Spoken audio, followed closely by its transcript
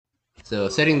So,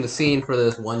 setting the scene for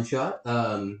this one shot.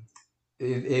 A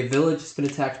village has been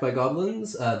attacked by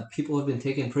goblins. People have been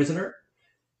taken prisoner.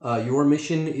 Your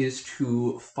mission is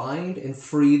to find and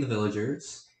free the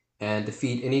villagers and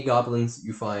defeat any goblins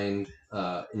you find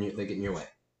that get in your way.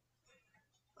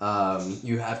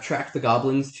 You have tracked the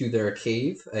goblins to their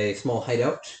cave, a small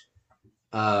hideout.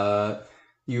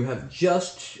 You have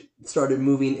just started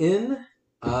moving in,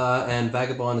 and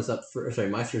Vagabond is up first. Sorry,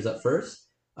 Meister is up first.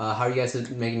 How are you guys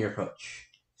making your approach?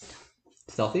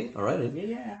 Stealthy, all right.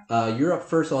 Yeah. You're up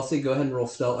first. So I'll say go ahead and roll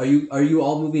stealth. Are you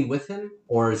all moving with him,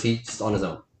 or is he just on his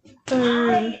own?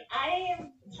 I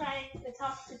am trying to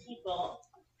talk to people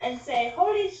and say,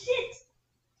 "Holy shit!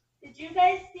 Did you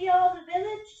guys see all the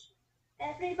village?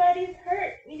 Everybody's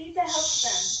hurt. We need to help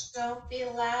them." Don't be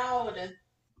loud.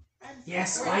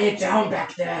 Yes, quiet down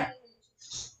back there.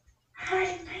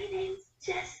 Hi, my name's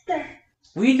Jester.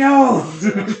 We know.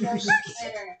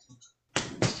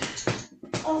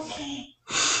 Okay.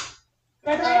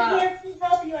 But I'm here to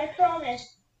help you, I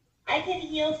promise. I can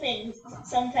heal things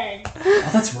sometimes. Oh,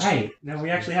 that's right. No, we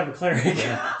actually have a cleric.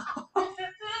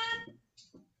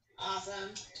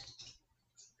 Awesome.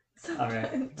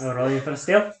 Alright. Oh, rolling for a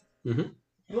stealth?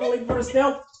 Mm-hmm. Rolling for a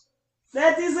stealth.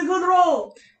 That is a good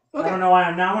roll. Okay. I don't know why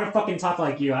I'm now gonna fucking talk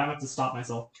like you. I have to stop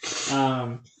myself.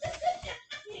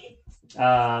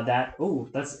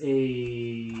 That's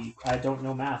a... I don't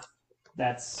know math.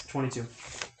 That's 22.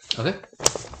 Okay.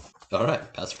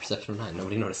 Alright, passive perception of 9.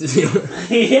 Nobody notices you.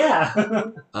 Yeah!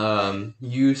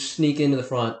 You sneak into the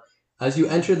front. As you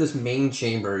enter this main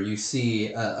chamber, you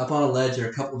see up on a ledge are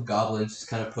a couple of goblins just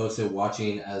kind of posted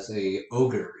watching as a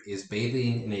ogre is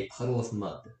bathing in a puddle of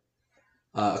mud.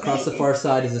 Across the far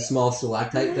side is a small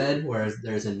stalactite bed where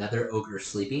there's another ogre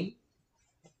sleeping.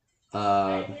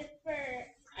 I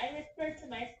whisper to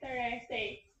my star and I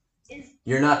say,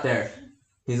 You're not there.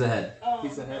 He's ahead. Oh,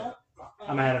 He's ahead. No.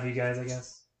 I'm ahead of you guys, I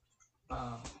guess.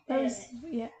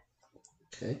 Yeah.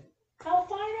 Okay. How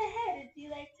far ahead? Is he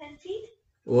like 10 feet?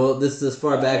 Well, this is as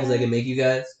far back as I can make you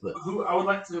guys, but... I would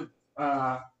like to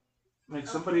make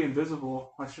somebody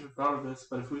invisible. I should have thought of this,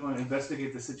 but if we want to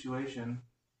investigate the situation...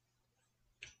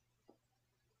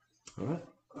 Alright.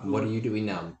 What are you doing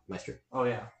now, Meister? Oh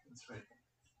yeah, that's right.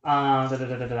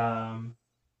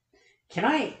 Can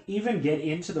I even get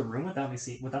into the room without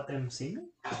them seeing me?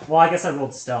 Well, I guess I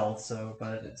rolled stealth, so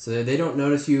but So they don't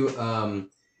notice you.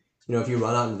 If you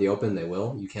run out into the open, they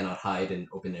will. You cannot hide in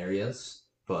open areas,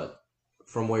 but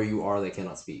from where you are, they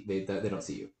cannot speak. They don't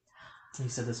see you. You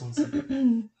said this one's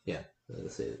Yeah,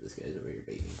 let's say this guy's over here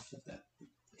bathing like that.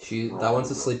 That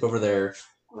one's asleep over there.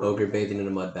 Ogre bathing in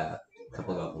a mud bath. A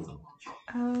couple of goblins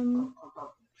on.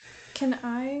 Can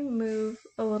I move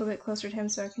a little bit closer to him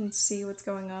so I can see what's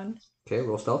going on? Okay,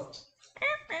 roll stealth.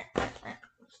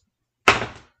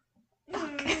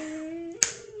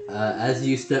 As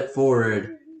you step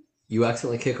forward, you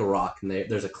accidentally kick a rock, and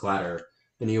there's a clatter.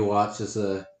 And you watch as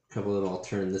a couple of them all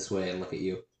turn this way and look at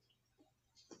you.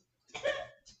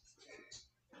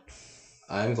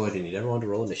 I'm going to need everyone to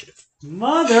roll initiative.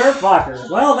 Motherfucker!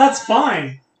 Well, that's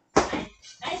fine.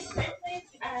 I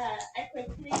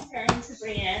quickly turn to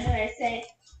Brienne and I say,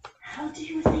 "How do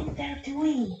you think they're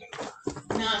doing?"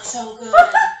 Not so good.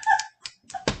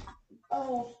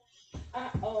 Oh.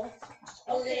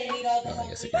 Okay, need all the help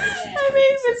we can get. I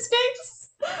made mistakes!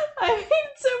 I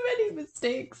made so many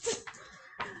mistakes.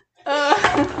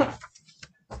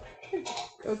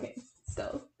 Okay,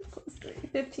 stealth plus 3.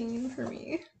 15 for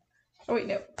me. Oh wait,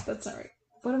 no, that's not right.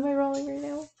 What am I rolling right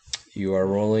now? You are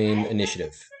rolling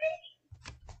initiative.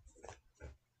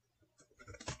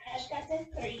 I've got a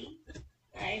 3.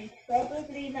 I'm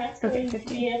probably not going to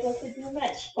be able to do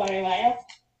much for a while.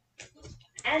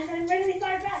 And I'm really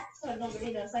far back, so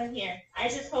nobody knows I'm here. I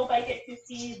just hope I get to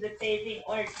see the bathing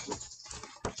orc.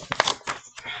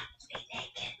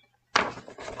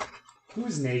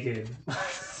 Who's naked?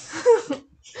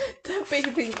 The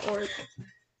bathing orc.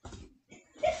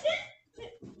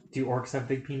 Do orcs have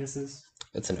big penises?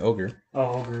 It's an ogre.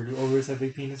 Oh, ogre. Do ogres have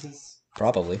big penises?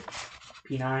 Probably.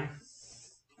 P9?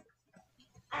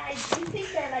 I do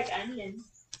think they're like onions.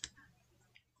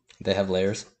 They have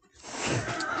layers.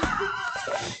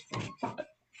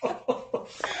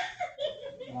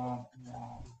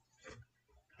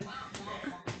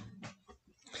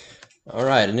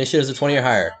 Alright, initiatives of 20 or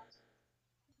higher.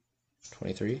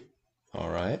 23.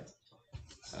 Alright.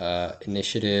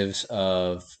 Initiatives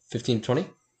of 15 to 20?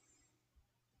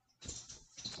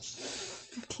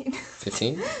 15.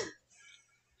 15?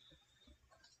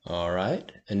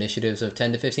 Alright. Initiatives of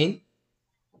 10 to 15?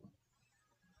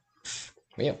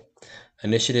 Yeah.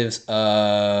 Initiatives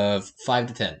of 5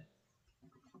 to 10?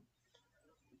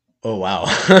 Oh wow.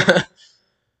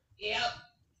 Yep.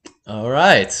 All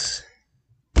right.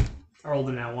 I rolled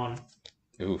a nat 1.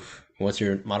 Oof. What's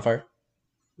your modifier?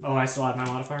 Oh, I still have my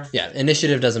modifier? Yeah,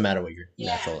 initiative doesn't matter what your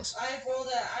Yeah, natural is. I rolled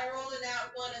a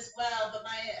nat 1 as well, but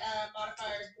my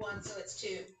modifier is 1, so it's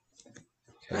 2.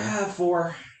 Ah,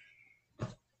 4.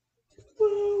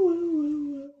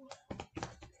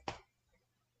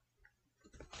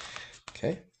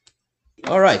 Okay.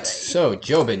 All right. So,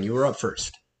 Jobin, you were up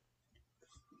first.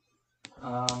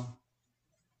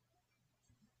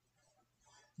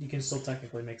 You can still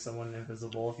technically make someone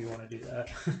invisible if you want to do that.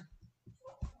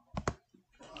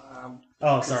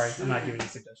 Oh, sorry. I'm not giving you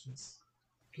suggestions.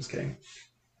 Just kidding.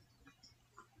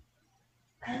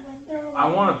 I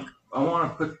wonder I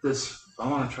want to put this. I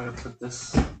want to try to put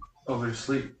this over to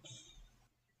sleep.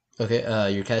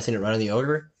 Okay. You're casting it right on the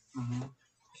ogre. Mm-hmm.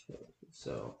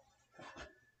 So,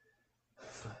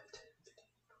 5,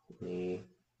 10, 20.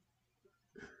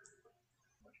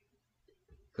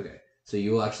 Okay. So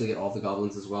you will actually get all the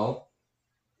goblins as well.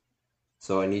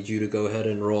 So I need you to go ahead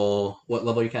and roll. What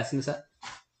level are you casting this at?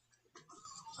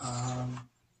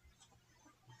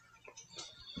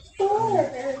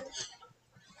 4.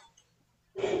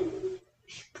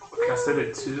 Cast it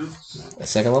at 2. A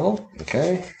second level.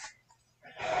 Okay.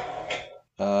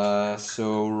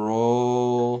 So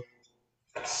roll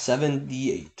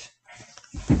 7d8.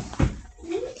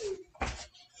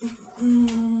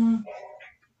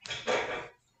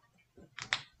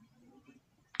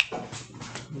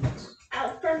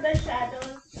 Out from the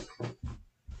shadows.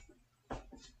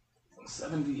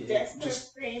 78. Just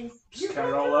Just screams. count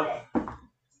it all up.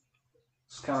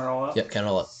 Just count it all up. Yep, count it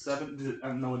all up. 7.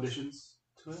 No additions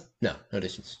to it. No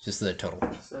additions. Just the total.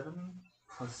 7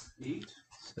 plus 8.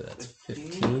 So that's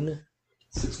 15.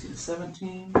 16,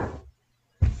 17.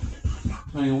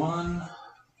 21.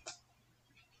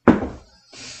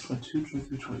 22,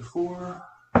 23, 24.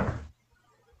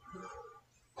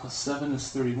 Plus 7 is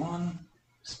 31.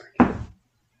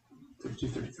 32,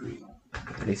 33.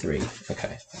 33.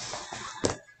 Okay.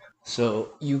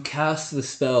 So you cast the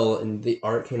spell, and the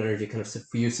arcane energy kind of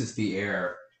suffuses the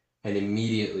air, and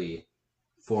immediately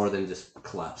 4 of them just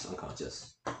collapse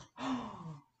unconscious.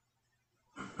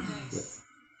 Nice.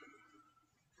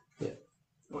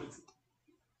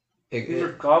 These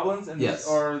are goblins, and Yes.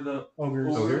 these are the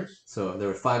Ogres. Ogre. So there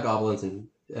were 5 goblins and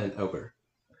an ogre.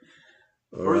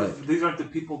 All Or right. these aren't the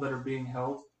people that are being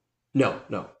held. No.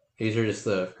 These are just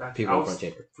the Gotcha. people I in was- front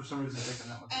chamber. For some reason, thinking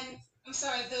that was. And I'm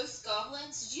sorry, those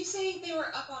goblins, did you say they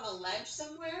were up on a ledge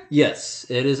somewhere? Yes,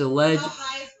 it is a ledge. How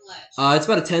high is the ledge? It's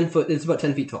about a 10 foot. It's about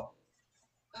 10 feet tall.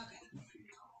 Okay.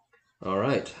 All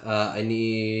right.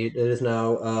 It is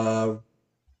now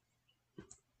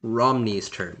Romney's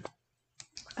turn.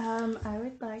 I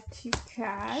would like to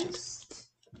cast,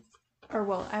 or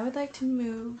well, I would like to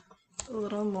move a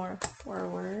little more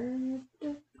forward,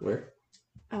 Where?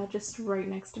 just right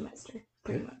next to Meister,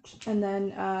 pretty Okay. much, and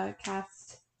then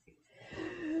cast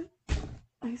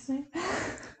Ice Knife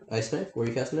Ice Knife? Where are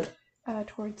you casting it?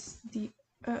 towards the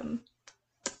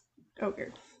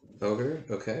ogre. Ogre.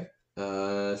 Okay.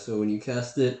 So when you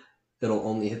cast it, it'll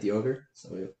only hit the ogre.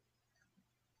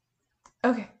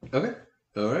 Okay. Okay.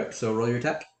 All right. So roll your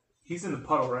attack. He's in the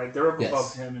puddle, right? They're up Yes.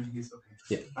 above him, and he's okay.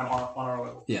 Yeah. I'm on our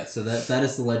level. Yeah. So that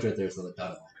is the ledge right there. So the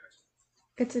dot.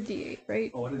 It's a D8, right?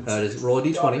 Oh, I didn't. It is roll a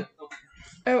d20.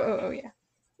 Oh, yeah.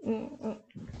 Mm.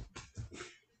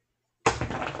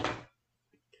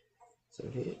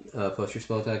 17. Plus your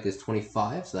spell attack is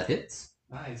 25, so that hits.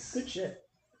 Nice. Good shit.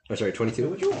 Or sorry, 22.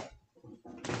 What'd you roll?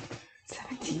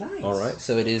 17. Nice. All right.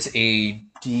 So it is a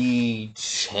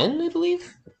d10, I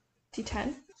believe.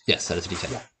 D10. Yes, that is a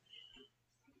d10. Yeah.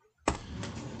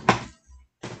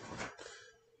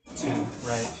 2,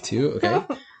 right? 2. Okay.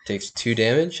 Takes 2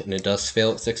 damage, and it does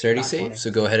fail its dexterity Not save. 20.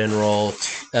 So go ahead and roll.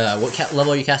 What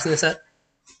level are you casting this at?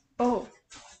 Oh.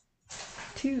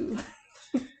 2.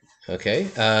 Okay.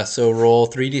 So roll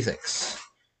 3d6.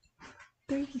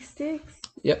 36.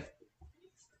 Yep.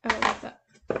 Oh, what's that?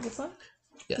 This one?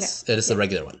 Yes, it is the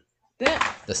regular one.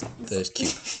 Yeah. This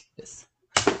cube. Yes.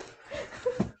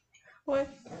 What?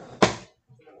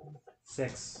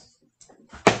 6.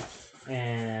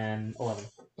 And 11.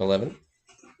 11.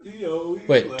 Yo,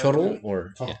 Wait, total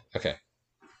or Total. yeah? Okay.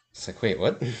 It's like, wait,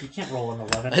 what? You can't roll an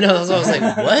 11. I know. That's what I was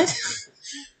like, what?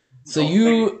 So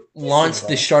you launch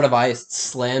the shard of ice, it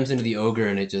slams into the ogre,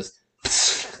 and it just,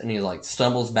 and he like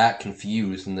stumbles back,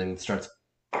 confused, and then starts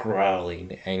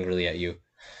growling angrily at you.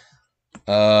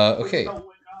 Okay.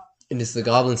 And it's the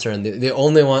goblin's turn. The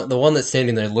one that's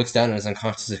standing there looks down at his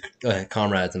unconscious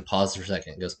comrades and pauses for a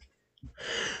second. And goes,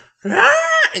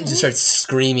 "Ah!" and just starts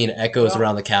screaming. Echoes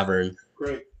around the cavern.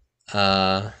 Great.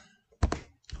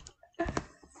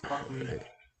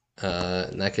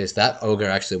 In that case, that ogre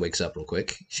actually wakes up real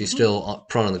quick. She's still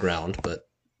prone on the ground, but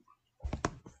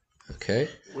okay.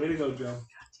 Way to go, Joe.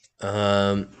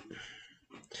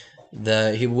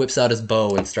 He whips out his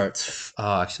bow and starts.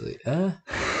 Oh, actually,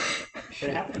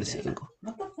 Shit happened. what is he?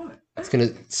 What the fuck? It's gonna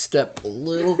step a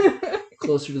little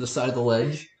closer to the side of the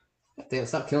ledge. Damn,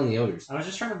 stop killing the ogres. I was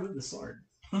just trying to move the sword.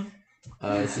 So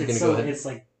he's gonna It's go ahead. It's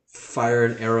like Fire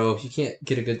an arrow. He can't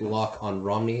get a good lock on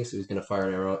Romney, so he's gonna fire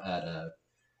an arrow at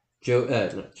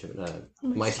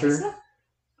Meister.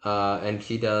 And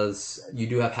he does. You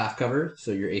do have half cover,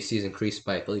 so your AC is increased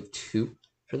by I believe 2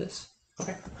 for this.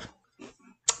 Okay.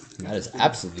 That is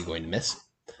absolutely going to miss.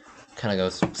 Kind of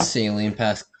goes sailing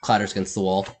past, clatters against the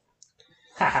wall.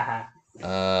 Now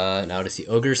it is the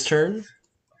ogre's turn.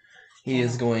 He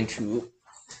is going to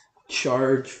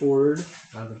charge forward.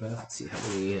 Let's see how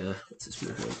many. What's his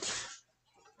movement?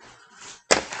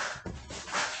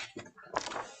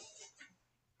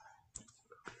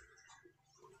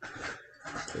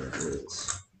 There it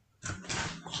is.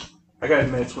 I gotta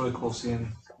admit, it's really cool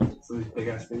seeing these big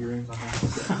ass figurines on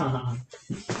that.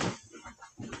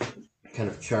 Kind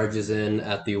of charges in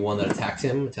at the one that attacked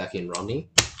him, attacking Romney.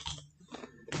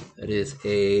 That is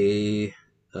a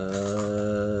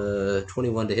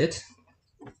 21 to hit.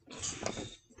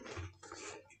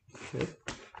 Okay.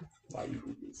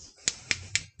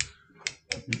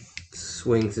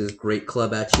 Swings his great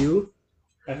club at you.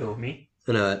 That who, me?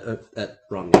 No, at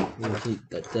Romney.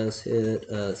 That does hit.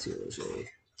 Let's see what was a.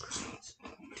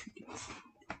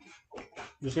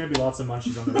 There's gonna be lots of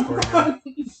munchies on the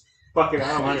recording. Fucking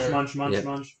out.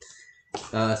 Munch.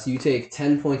 So you take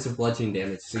 10 points of bludgeoning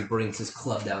damage. So he brings his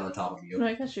club down on top of you. No,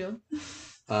 I cast shield.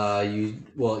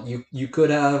 You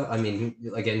could have. I mean,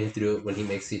 again, you have to do it when he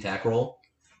makes the attack roll.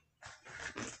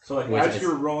 So like Which as is-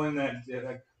 you're rolling that,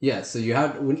 like, Yeah. So you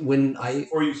have when I.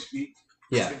 or you speak.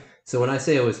 Yeah. So when I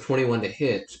say it was 21 to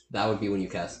hit, that would be when you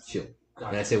cast shield.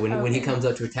 And I say when he Okay. comes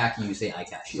up to attack you, you say I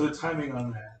cast So shield. the timing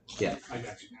on that. Yeah. I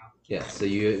got you now. Yeah. So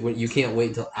you can't wait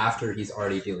until after he's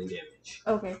already dealing damage.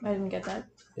 Okay, I didn't get that.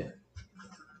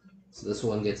 So this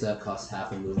one gets up, costs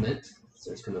half a movement.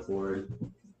 Starts coming forward.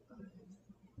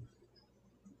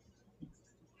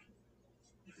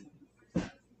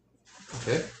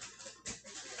 Okay.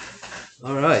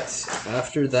 All right.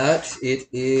 After that, it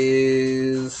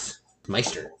is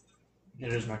Meister.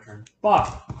 It is my turn.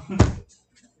 Fuck. You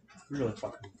really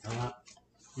fucking done that.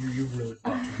 You really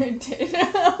fucking. I did.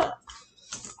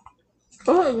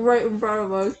 Oh, right in front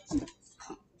of us.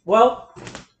 Well,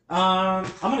 I'm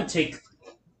gonna take.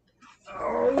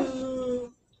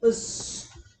 This.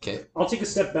 Okay. I'll take a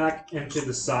step back and to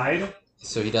the side.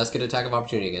 So he does get attack of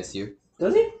opportunity against you.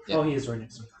 Does he? Yeah. Oh, he is right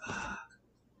next to me.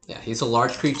 Yeah, he's a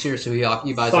large creature, so he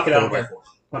occupies Fuck a it, I don't 4x4. care.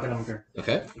 Fuck it, I don't care.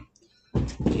 Okay.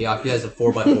 He occupies a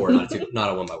 4x4, not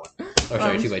a 1x1. Oh,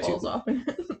 sorry, 2x2. Falls off.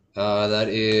 That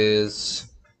is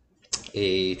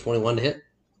a 21 to hit.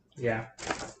 Yeah.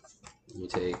 You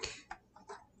take.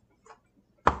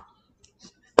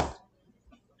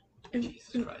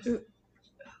 Jesus Christ.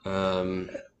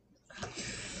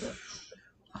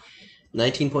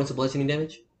 19 points of bludgeoning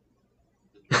damage.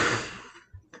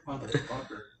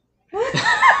 Motherfucker.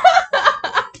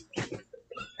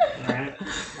 Alright.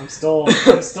 I'm still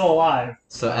alive.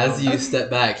 So as you step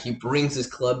back, he brings his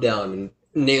club down and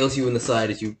nails you in the side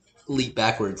as you leap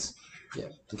backwards. Yeah,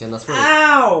 again, that's where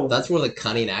Ow! the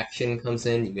cunning action comes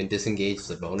in. You can disengage as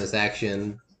a bonus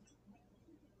action.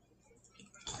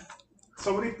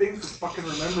 So many things to fucking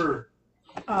remember.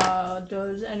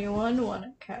 Does anyone want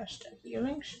to cast a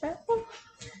healing spell?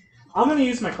 I'm gonna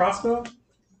use my crossbow.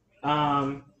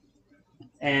 And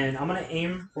I'm gonna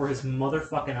aim for his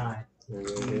motherfucking eye.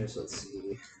 So let's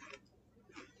see.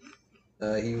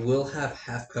 He will have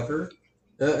half cover.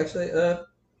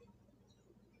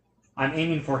 I'm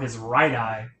aiming for his right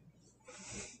eye.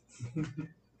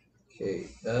 Okay.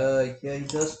 Yeah, he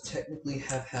does technically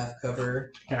have half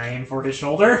cover. Can I aim for his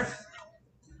shoulder?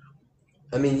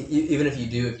 I mean, even if you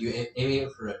do, if you aiming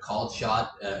for a called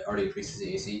shot, already increases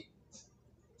the AC.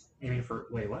 Aiming for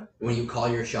what? When you call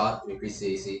your shot, it increases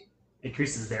the AC.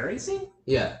 Increases their AC?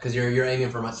 Yeah, because you're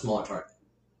aiming for a much smaller target.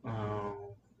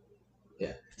 Oh.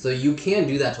 Yeah. So you can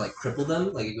do that to like cripple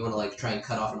them, like if you want to like try and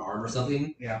cut off an arm or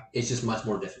something. Yeah. It's just much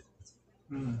more difficult.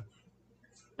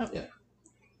 Okay,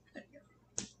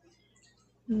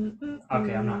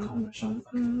 I'm not calling the shot.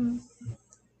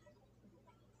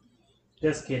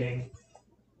 Just kidding.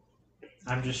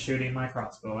 I'm just shooting my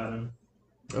crossbow at him.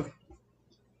 Okay.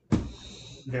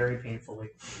 Very painfully.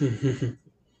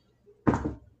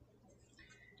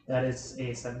 That is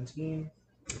a 17.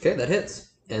 Okay, that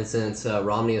hits. And since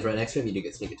Romney is right next to him, you do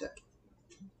get sneak attack.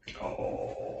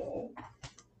 Oh.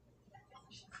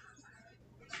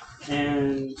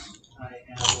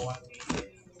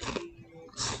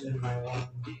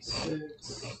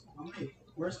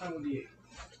 time with the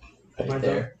Right Right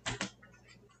there. It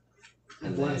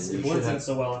And blends, then it you blends should in have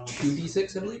so well.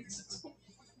 2d6, I believe.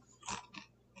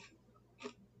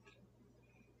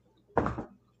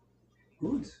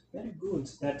 Good. Very good.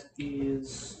 That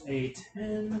is a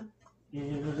 10.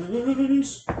 And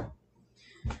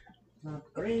not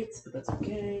great, but that's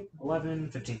okay. 11,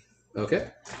 15. Okay.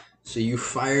 So you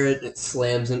fire it, it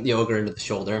slams the ogre into the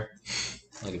shoulder.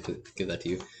 I'll give that to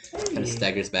you. Kind of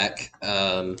staggers back.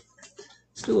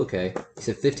 Still okay. You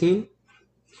said 15?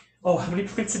 Oh, how many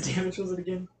points of damage was it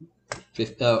again?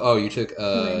 Oh, you took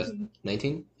 19.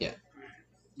 19? Yeah.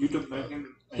 You took 19.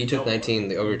 He took 19,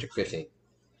 the ogre took 15.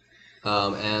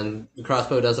 And the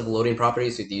crossbow does have a loading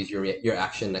property, so you use your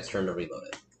action next turn to reload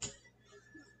it.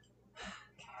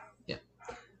 Yeah.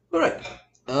 Alright.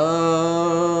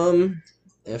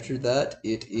 After that,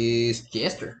 it is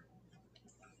Jester.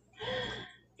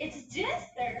 It's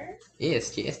Jester.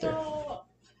 Yes, Jester. So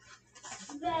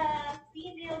the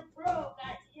female bro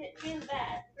got hit real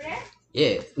bad, correct?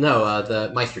 Yeah. No,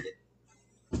 the Meister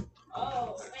did.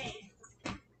 Oh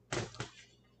wait.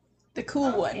 The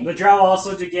cool one. The drow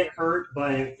also did get hurt,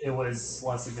 but it was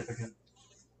less significant.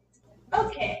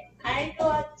 Okay, I go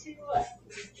up to.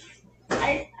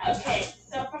 Okay,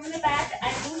 so from the back,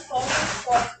 I move forward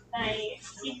towards my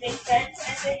teaming friends and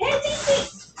I say, "Hey,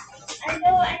 teammate! I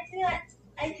know I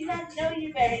do not know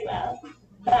you very well,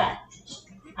 but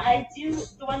I do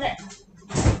the one that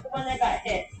got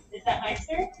hit. Is that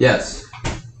Meister? Yes.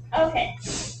 Okay.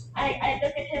 I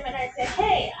look at him and I say,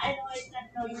 "Hey, I know I do not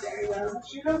know you very well,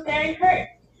 but you look very hurt.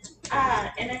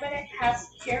 And I'm gonna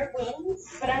cast Cure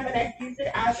Wounds, but I'm gonna use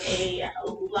it as a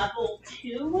level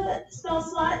 2 spell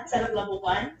slot instead of level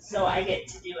 1, so I get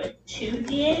to do a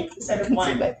 2d8 instead of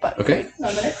 1. My butt. Okay. So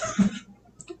I'm gonna.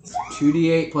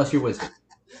 2d8 plus your wisdom.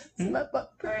 My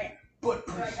butt. Alright. So I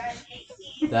got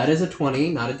 18. That is a 20,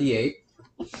 not a d8.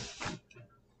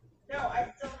 No,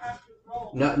 I still have to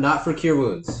roll. No, not for cure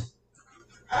wounds.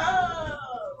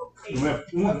 Oh! I'm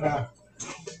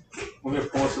gonna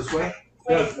pull us this way.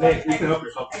 Wait, Yeah, so Nate, you can help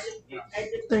yourself. I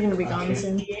just They're gonna be gone Okay.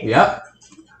 soon. Yep.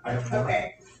 I have more.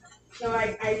 Okay. So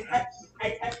I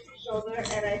touch his shoulder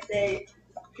and I say,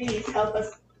 "Please help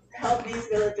these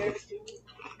villagers too,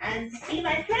 and be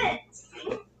my friends."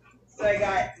 So I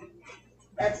got,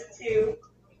 that's a 2,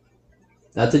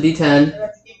 That's a d10. so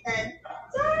that's a D10.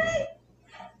 Sorry!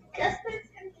 Justin's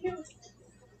confused.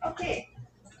 Okay,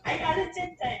 I got it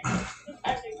this time.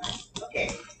 Everyone. Okay,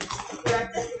 so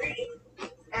that's a 3,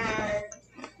 and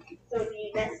so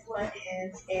the next one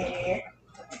is a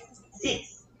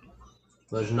 6.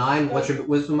 So there's 9. What's your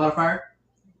wisdom modifier?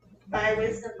 My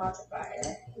wisdom modifier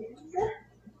is.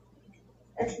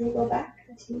 Let me go back.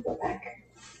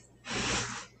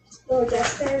 So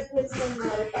Jester's wisdom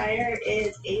modifier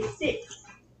is a 6.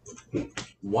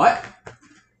 What?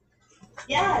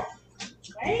 Yes,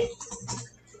 right?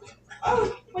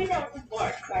 Oh, wait, no, it's a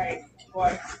 4. Sorry, 4.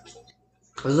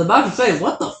 I was about to say,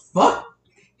 what the fuck?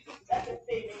 That's a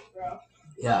saving throw.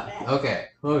 Yeah, okay.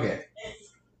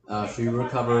 So you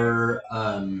recover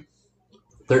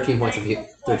 13 points of heal.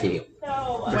 13 heal. So,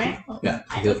 Wow. Yeah,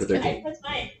 you heal for I 13. put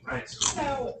my. Nice.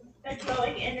 So the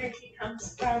glowing energy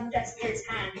comes from Jester's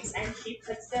hands, and she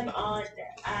puts them on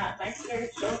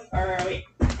Meister's shoulder.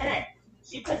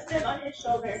 She puts them on his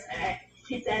shoulders, and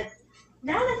she says,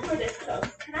 "Now that we're this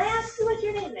close, can I ask you what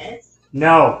your name is?"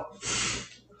 No.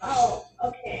 Oh,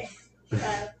 okay.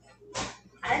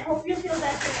 I hope you feel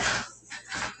better now.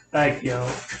 Thank you.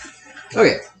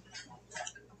 Okay.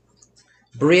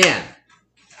 Brienne.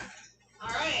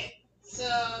 Alright, so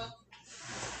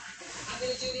I'm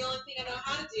gonna do the only thing I know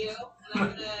how to do, and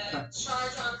I'm gonna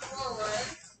charge on forward.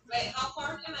 Wait, how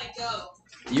far can I go?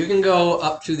 You can go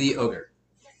up to the ogre.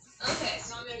 Okay,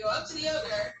 so I'm gonna go up to the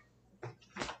ogre.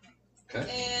 Okay.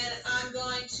 And I'm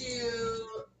going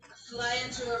to fly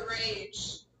into a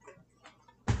rage.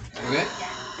 Okay.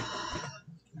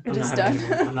 It is I'm done.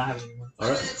 not having any more. I'm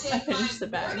Alright. gonna I take my finished the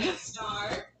bag. Morning Star,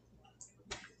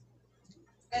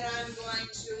 and I'm going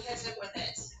to hit it with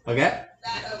it. Okay.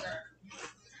 That ogre.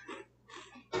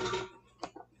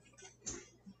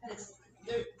 That is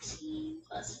 13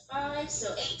 plus 5,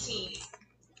 so 18.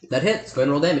 That hits. Go ahead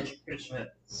and roll damage. Good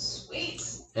shit. Sweet.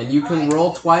 And you can Alright.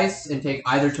 roll twice and take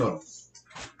either total.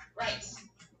 Right.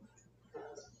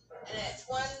 And it's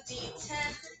 1d10.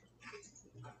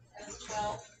 That's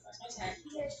 12 plus my 10.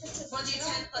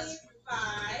 1d10 plus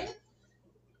 5.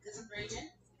 Because I'm raging.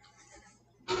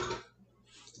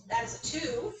 That is a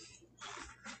 2.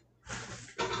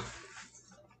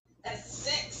 That's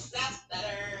 6. That's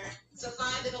better. So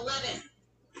 5 and 11.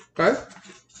 Okay.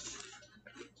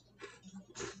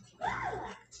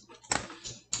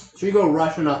 So you go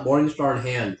rushing up, Morningstar in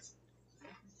hand,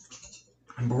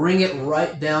 and bring it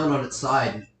right down on its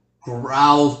side.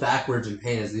 Growls backwards in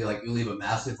pain as you leave a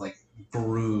massive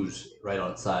bruise right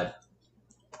on its side.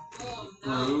 Oh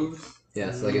no. Bruise.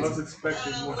 Yes, I was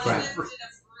expecting more. Right. Did a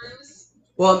bruise?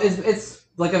 Well, it's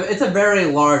a very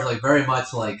large, very much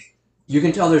you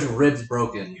can tell there's ribs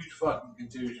broken. Huge fucking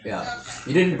contusion. Yeah, Okay.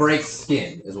 you didn't break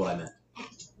skin, is what I meant.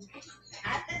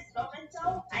 At this moment,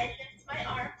 though, I lift my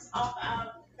arms off of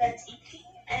the teepee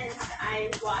and I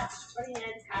watch Brienne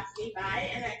pass me by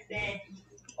and I say,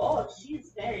 "Oh,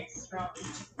 she's very strong."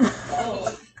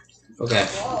 Oh, Okay,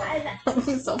 I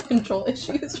Self-control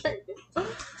issues right now.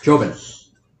 Jobin.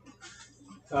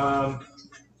 I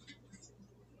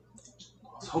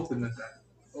was hoping that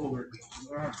over.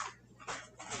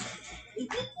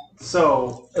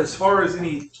 So, as far as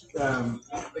any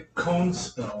cone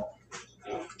spell,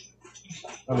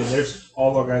 I mean, there's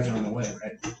all our guys are on the way,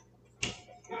 right?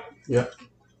 Yep.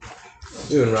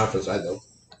 You're in around to the side though.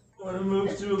 I want to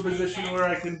move to a position where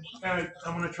I can I'm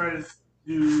going to try to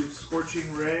do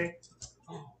Scorching Ray.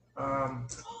 love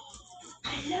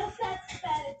that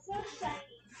spell. It's so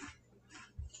shiny.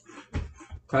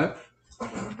 Okay.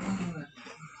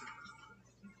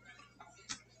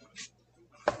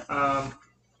 I'm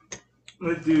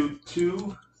going to do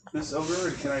 2 this over,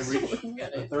 and can I reach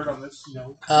a third on this?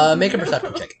 No. Make a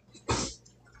perception check.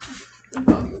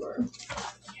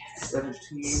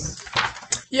 17.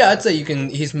 Yeah, I'd say you can.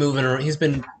 He's moving around. He's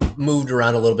been moved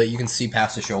around a little bit. You can see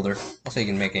past his shoulder. I'll say you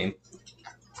can make aim.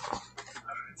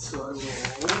 So I will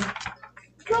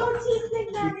Go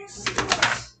teaching them.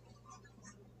 2d6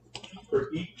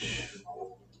 for each.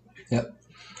 Yep.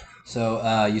 So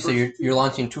you say you're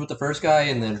launching 2 with the first guy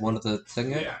and then 1 with the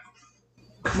second guy. Yeah.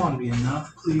 Come on, be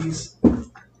enough, please.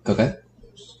 Okay.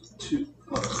 2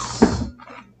 plus.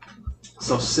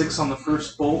 So 6 on the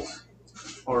first bolt,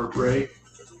 or ray.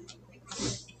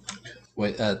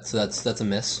 Wait. So that's a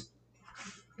miss.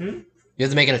 Hmm? You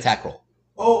have to make an attack roll.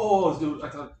 Oh, dude, I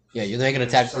thought. Yeah, you have to make an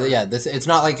attack. Sorry. Yeah, it's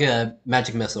not like a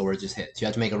magic missile where it just hits. You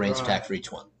have to make a ranged attack for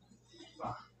each one.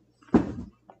 12.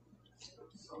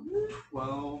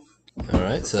 All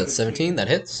right. So that's 17. That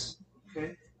hits.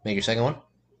 Okay. Make your second one.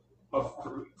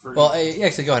 For Well,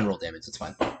 actually, go ahead and roll damage. It's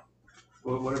fine.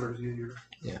 whatever is easier.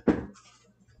 Yeah.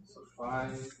 So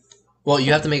 5. Well, we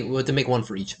have to make 1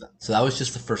 for each of them. So that was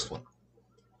just the first one.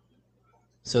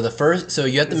 So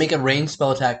you have to make a ranged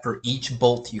spell attack for each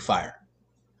bolt you fire.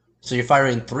 So you're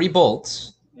firing 3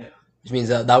 bolts. Yeah. Which means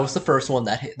that was the first one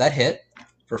that hit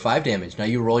for 5 damage. Now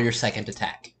you roll your second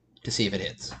attack to see if it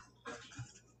hits.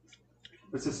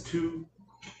 This is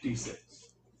 2d6.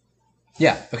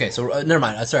 Yeah. Okay. So never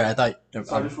mind. Sorry. I thought. So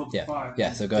I just rolled yeah. 5.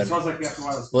 Yeah. So go ahead. It sounds like after a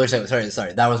while. Well,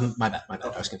 sorry. That was my bad. I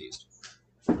was confused.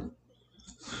 So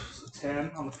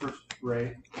 10 on the first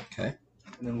ray. Okay.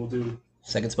 And then we'll do.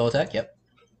 Second spell attack. Yep.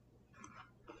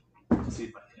 Let's see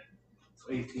if I hit.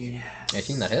 So 18.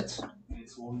 18. That hits. Okay,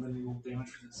 so then you will damage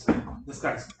for this second one. This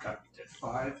guy's got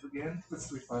 5 again. That's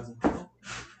 3 5s in a row.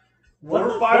 What 4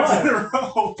 the 5s fuck? in a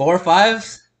row. 4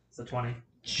 5s. It's a 20.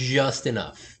 Just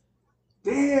enough.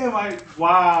 Damn!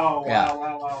 Wow! Yeah.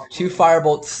 Wow! 2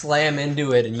 firebolts slam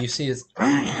into it, and you see as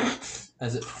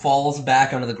it falls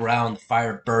back onto the ground, the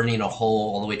fire burning a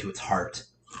hole all the way to its heart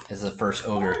as the first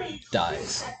ogre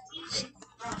dies.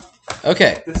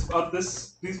 Okay. These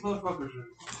motherfuckers are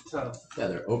tough. Yeah,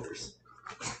 they're ogres.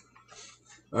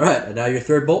 All right, and now your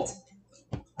third bolt.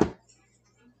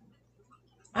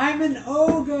 I'm an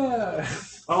ogre!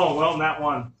 Oh well, not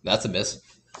one. That's a miss.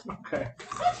 Okay.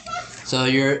 So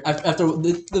you're after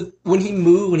when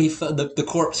the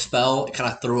corpse fell, it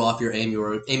kind of threw off your aim. You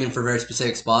were aiming for a very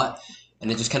specific spot,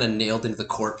 and it just kind of nailed into the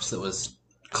corpse that was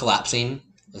collapsing.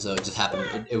 And so it just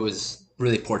happened. It was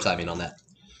really poor timing on that.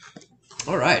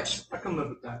 All right, I can live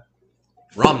with that.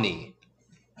 Romney.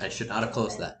 I should not have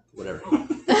closed that. Whatever.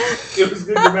 It was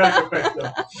good dramatic effect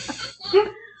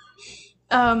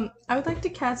though. I would like to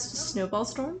cast Snowball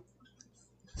Storm.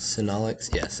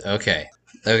 Synolix, yes. Okay.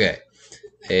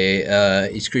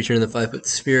 Each creature in the 5-foot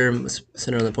sphere must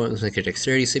center on the point must make a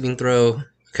dexterity saving throw.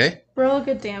 Okay. Roll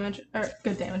good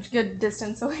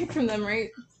distance away from them, right?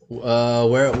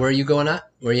 Where are you going at?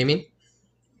 Where you mean?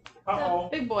 Uh-oh.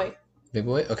 Big boy. Big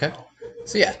boy. Okay.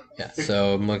 So yeah.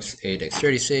 So makes a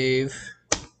dexterity save.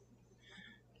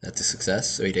 That's a success.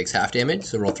 So he takes half damage.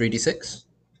 So roll 3d6.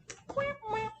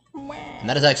 And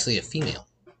that is actually a female.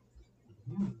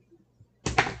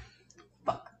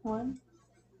 Fuck. 1.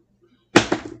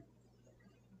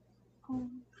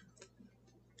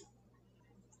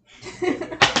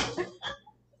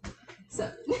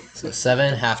 Seven. So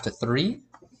 7, half to 3.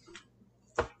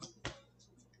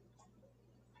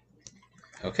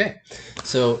 Okay,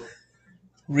 so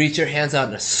reach your hands out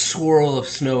and a swirl of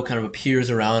snow kind of appears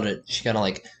around it. She kind of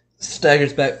like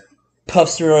staggers back,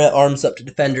 puffs her arms up to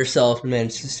defend herself, and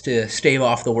manages to stave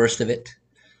off the worst of it.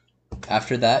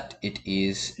 After that, it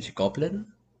is the goblin,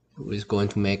 who is going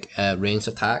to make a ranged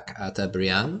attack at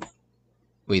Brienne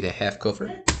with a half cover.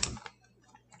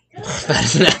 That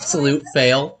is an absolute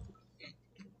fail.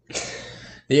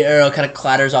 The arrow kind of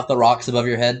clatters off the rocks above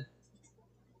your head.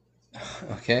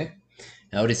 Okay.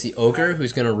 Now it is the ogre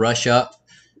who's going to rush up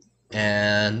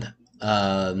and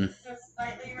Just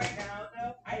slightly right now,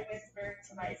 though, I whisper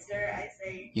to Meister, I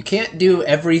say, you can't do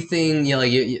everything. You know,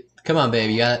 you come on,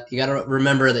 baby. You got to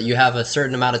remember that you have a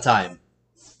certain amount of time.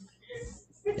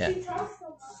 Yeah. she talks so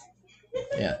much.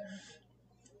 Yeah.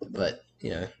 But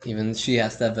you know, even she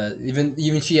has to have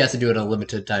even she has to do it in a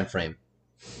limited time frame.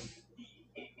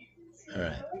 All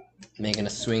right, making a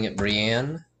swing at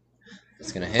Brienne.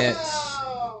 It's gonna hit.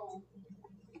 Oh.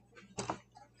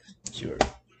 Sure.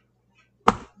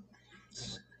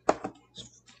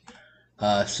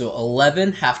 So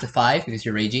 11, half to 5 because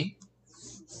you're raging.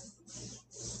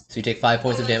 So you take 5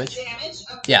 points of damage. Damage?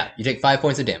 Okay. Yeah, you take 5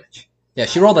 points of damage. Yeah,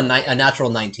 she rolled a natural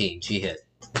 19. She hit.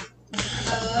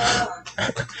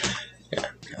 Yeah.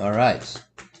 All right.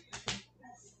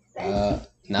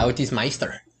 Now it is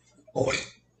Meister.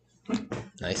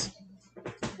 Nice.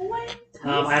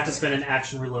 I have to spend an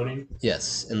action reloading.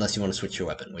 Yes, unless you want to switch your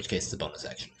weapon, in which case it's a bonus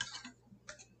action.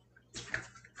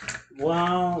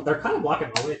 Well, they're kind of blocking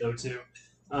my way though too.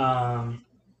 Well,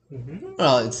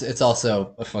 it's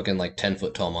also a fucking like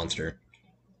 10-foot tall monster.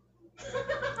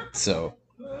 So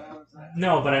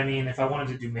No, but I mean, if I wanted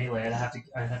to do melee, I'd have to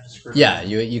screw. yeah,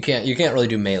 you can't really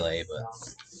do melee,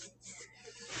 but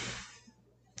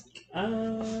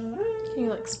Can you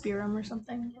like spear him or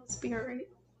something? Spear, right?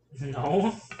 No, I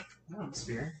don't have a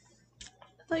spear.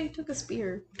 I thought you took a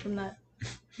spear from that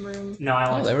room. No, I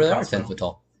oh, only they took really a are crossbow. 10 foot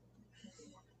tall.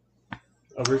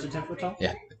 Ogres are 10 foot tall.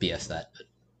 Yeah, BS that.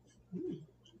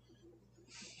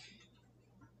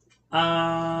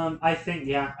 I think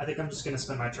I'm just gonna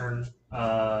spend my turn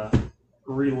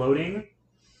reloading,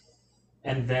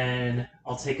 and then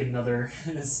I'll take another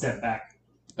step back.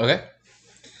 Okay.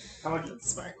 How much is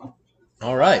smart?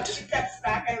 All right. He steps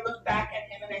back, I look back at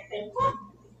him and I say, what?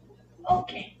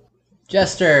 Okay.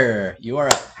 Jester, you are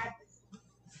up.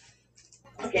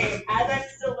 Okay, as I'm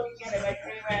still looking at him, I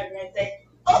turn around and I say,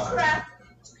 oh crap!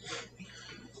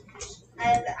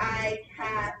 And I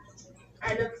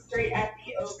look straight at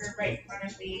the ogre right in front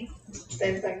of me,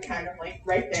 since I'm kind of like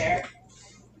right there.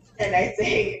 And I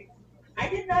say, I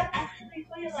did not actually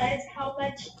realize how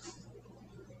much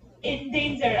in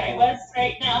danger I was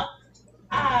right now.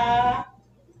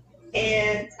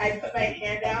 And I put my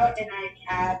hand out and I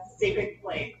cast Sacred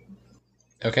Flame.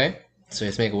 Okay. So you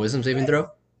have to make a wisdom saving throw.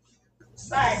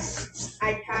 But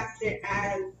I cast it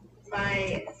as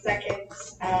my second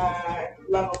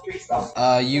level 3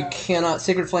 spell. You cannot.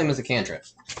 Sacred Flame is a cantrip.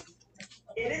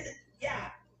 It is,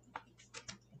 yeah.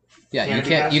 Yeah, Can you it be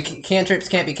can't. cast? Cantrips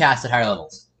can't be cast at higher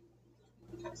levels.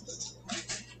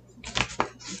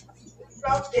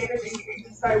 Spell damage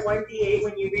increases by 1d8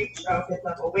 when you reach 5th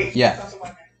level. Wait, Yeah. that's not the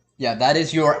one. Yeah, that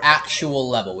is your actual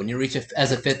level. When you reach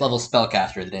as a 5th level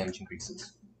spellcaster, the damage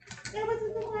increases. That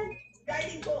wasn't the one.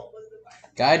 Guiding Bolt was the one.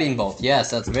 Guiding Bolt. Yes,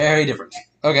 that's very different.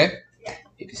 Okay. Yeah.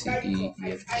 A, B, C, Guiding D, Bolt.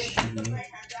 E, F, I G. put my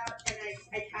hand out and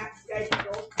I cast Guiding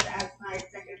Bolt as my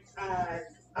second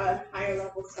higher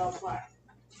level spell slot.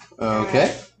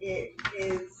 Okay. It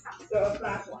is so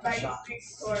flash light, streak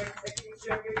sword, second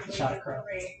sugar, Shot crow.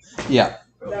 range. Yeah.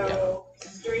 So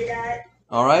straight at.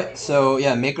 All right. So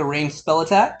yeah, make a ranged spell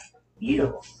attack.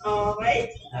 You. All right.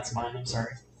 That's mine. I'm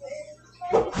sorry.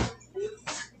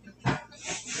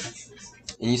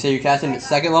 And you say you're casting at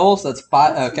 2nd level, so that's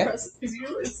 5. Okay. Because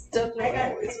you is definitely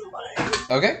always mine.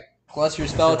 Okay. Plus your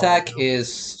spell attack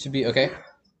is to be okay.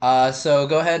 So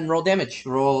go ahead and roll damage.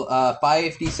 Roll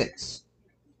 5d6.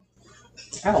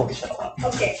 Oh, shut up.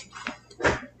 Okay.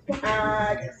 Yep,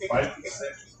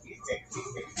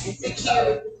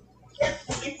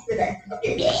 it's the deck.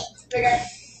 Okay. So I got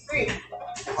 3.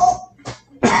 Oh.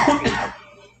 3.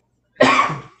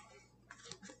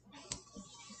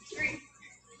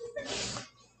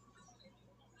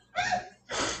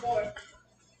 4.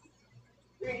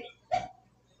 3.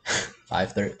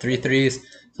 5, 3 threes.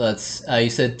 So that's you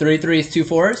said 3 threes, 2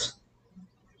 4s.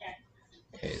 Yeah.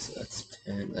 Okay, so that's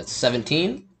 10. That's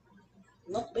 17.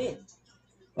 Not bad.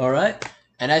 All right.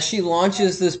 And as she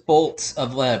launches this bolt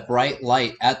of bright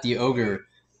light at the ogre,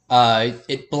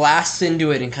 it blasts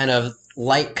into it and kind of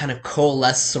light kind of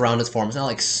coalesces around its form. It's not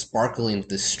like sparkling with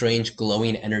this strange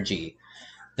glowing energy.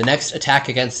 The next attack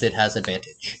against it has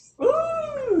advantage. Woo!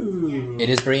 Ooh. It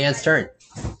is Brienne's turn.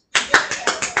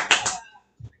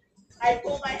 I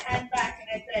pulled my hand back and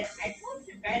I said, I told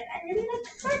you guys I really like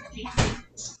to start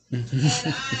these.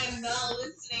 And I'm not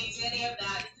listening to any of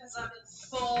that because I'm in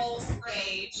full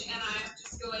rage and I'm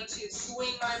just going to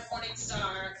swing my Morning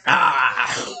Star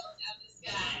Ah! at this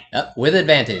guy. Yep, with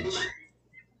advantage.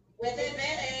 With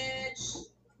advantage.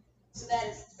 So that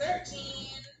is 13.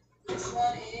 This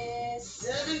one is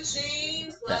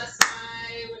 17 plus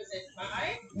my, what is it,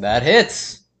 5? That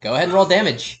hits. Go ahead and roll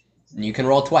damage. And you can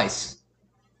roll twice.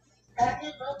 I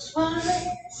can roll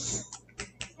twice.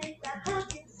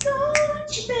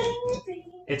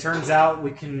 It turns out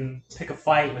we can pick a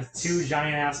fight with 2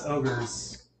 giant ass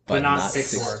ogres, but not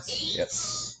 6 orcs. Yep.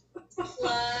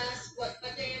 Plus what my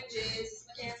damage is.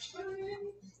 My damage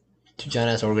 2 giant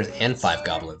ass ogres and 5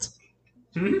 goblins.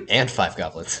 Hmm? And 5.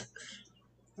 Goblins.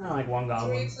 I like 1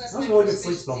 goblin. 3 plus That was a my really good plus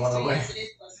sleep spell, by the 16, way. yes, it is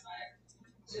plus 5.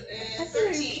 So, I think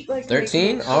 13. like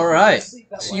 13? making Alright. sleep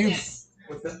at So once.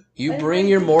 What's that? You I bring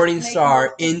think your Morning making Star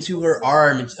her into sleep her sleep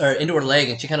arm, at or into her leg,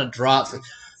 and she kind of drops.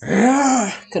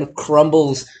 Kind of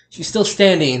crumbles. She's still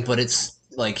standing, but it's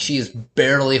like she is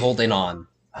barely holding on.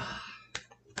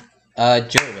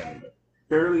 Jervin.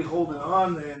 Barely holding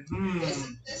on then.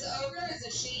 This ogre is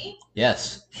a she?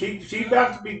 Yes. She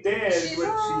about to be dead.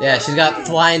 Yeah, she's got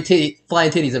flying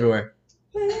titties everywhere.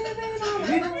 You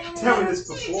didn't tell me this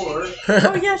before.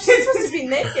 Oh yeah, she's supposed to be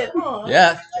naked, huh?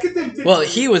 Yeah. Look at them titties. Well,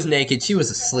 he was naked. She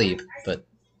was asleep. But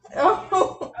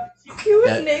Oh, he was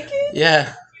Yeah. naked.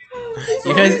 yeah. He's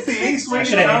You guys- always See, he naked. swings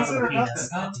Should have around for the or penis.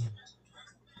 nothing.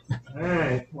 God damn it.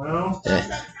 Alright, well. Yeah.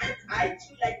 Sometimes I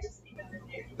too like to sleep in the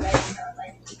bed, right?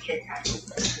 Like to be attached.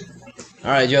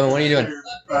 All right, Jervin, what are you doing? Look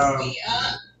this me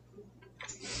up.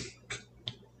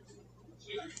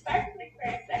 She was sparkling for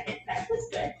a second. That was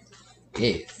good.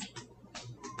 Yes.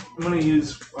 I'm gonna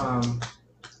use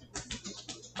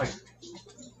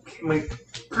like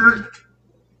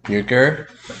Your gur.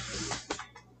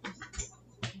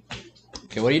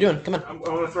 Okay, what are you doing? Come on. I'm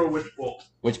gonna throw a witch bolt.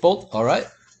 Witch bolt. All right.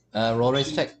 Roll range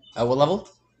attack. What level?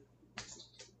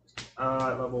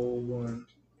 At level 1.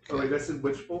 Oh wait, that's a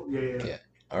witch bolt? Yeah.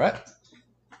 All right.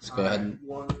 Let's go ahead and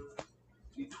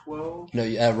 1d12.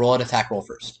 no. Roll an attack roll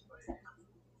first.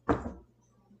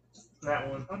 That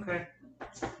one. Okay.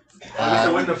 At least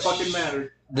it wouldn't have fucking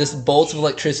mattered. This bolt of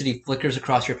electricity flickers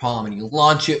across your palm, and you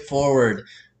launch it forward.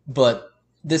 But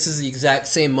this is the exact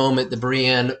same moment that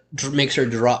Brienne makes her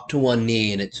drop to one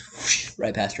knee, and it's whoosh,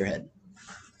 right past her head.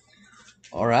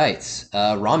 All right,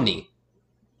 Romney.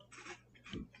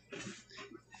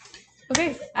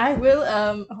 Okay, I will.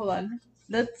 Hold on.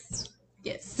 Let's.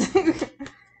 Yes.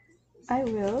 I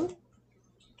will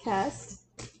cast.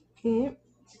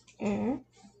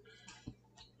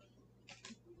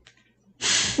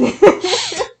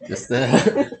 Just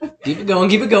keep it going.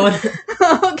 Keep it going.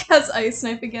 I'll cast Ice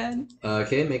Snipe again.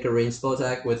 Okay, make a ranged spell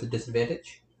attack with a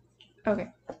disadvantage. Okay.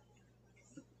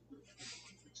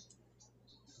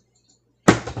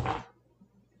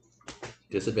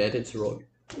 Disadvantage roll.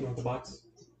 You want the box?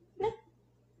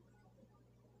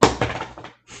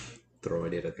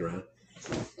 Throwing it at the ground.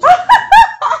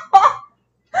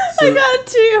 I got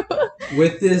 2.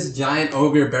 With this giant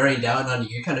ogre bearing down on you,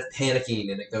 you're kind of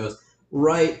panicking, and it goes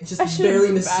right, I just should've barely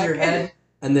moved misses your back. head,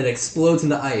 and then explodes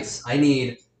into ice. I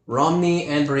need Romney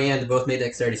and Brienne to both make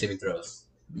dexterity saving throws.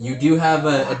 You do have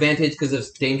an advantage because of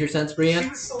danger sense, She Brienne.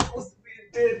 was so close to being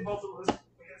dead, both of us.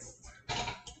 Yes.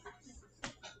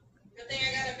 Good thing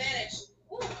I got advantage.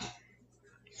 Woo.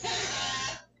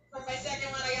 For my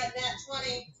second one, I got nat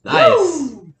 20.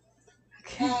 Nice.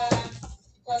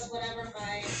 Plus whatever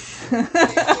my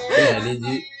Yeah, did you?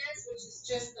 is, which is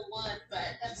just the 1, but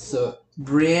that's So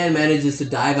Brienne manages to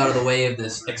dive out of the way of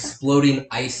this exploding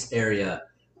ice area.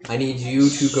 I need you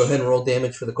to go ahead and roll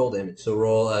damage for the cold damage. So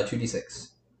roll 2d6.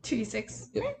 2d6.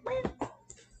 Yep.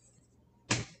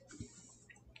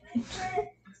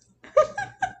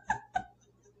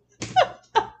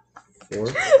 4.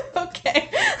 Okay.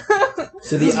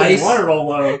 So the This makes ice. water roll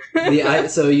low.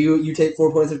 So you take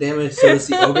 4 points of damage. So does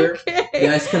the ogre. Okay. The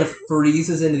ice kind of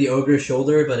freezes into the ogre's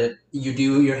shoulder, but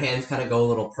your hands kind of go a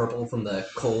little purple from the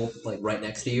cold, like right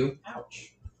next to you.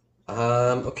 Ouch.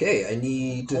 Okay, I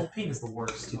need Cold pain is the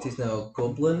worst. to teach now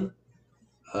goblin.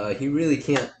 He really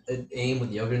can't aim with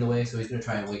the ogre in the way, so he's gonna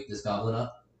try and wake this goblin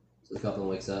up. So the goblin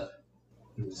wakes up.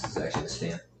 This is actually a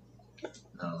stand.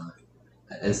 And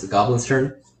it's the goblin's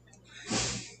turn.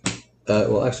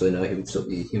 Well, actually, no. He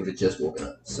would have just woken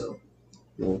up. So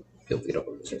he'll get up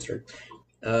on his turn.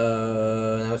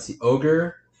 Now it's the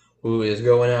ogre who is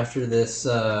going after this.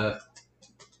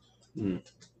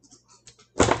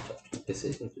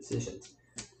 Decisions.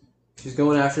 She's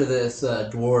going after this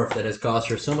dwarf that has caused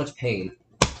her so much pain.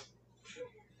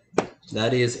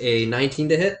 That is a 19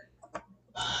 to hit.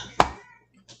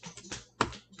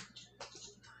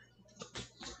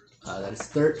 That is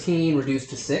 13 reduced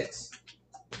to 6.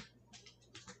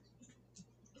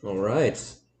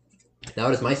 Alright. Now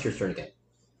it is Meister's turn again.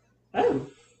 Oh.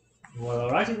 Well,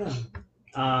 alrighty then.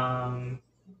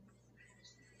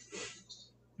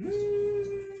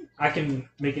 I can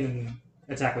make an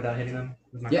attack without hitting them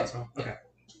with my crossbow. Okay.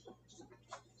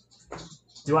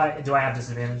 Do I have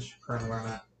disadvantage currently where I'm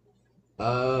at?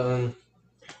 I'll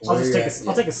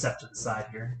take a step to the side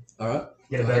here. All right.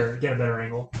 Get a better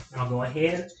angle. And I'll go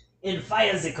ahead and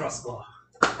fire the crossbow.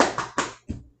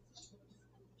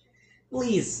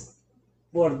 Please,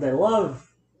 for the love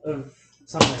of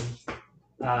something,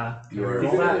 You are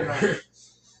roll that.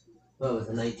 Oh, it's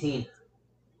a 19.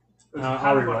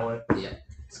 I'll reroll it. Yeah.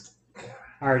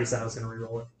 I already said I was going to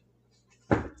reroll it.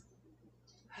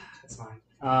 That's fine.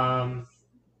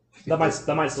 That might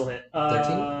still hit.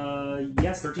 13?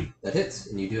 Yes, 13. That hits,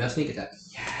 and you do have sneak attack.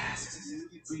 Yes.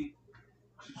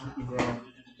 I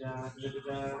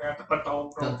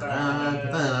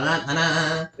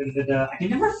can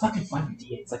never fucking find the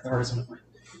D8. It's like the hardest one to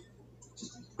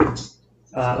find.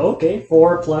 Okay,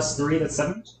 4 plus 3, that's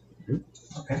 7.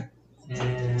 Okay.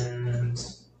 And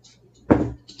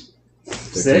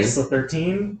 6, so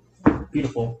 13.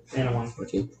 Beautiful. And a 1.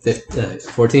 14.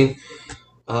 14.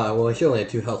 Well, she only had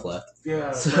 2 health left.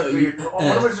 Yeah. So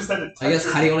one of us just had to touch I guess,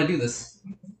 her. how do you want to do this?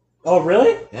 Oh,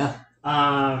 really? Yeah.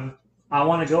 I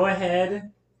want to go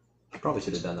ahead. I probably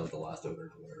should have done that with the last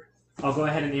ogre. I'll go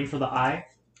ahead and aim for the eye.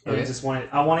 And Okay.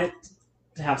 I want it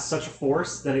to have such a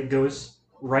force that it goes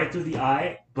right through the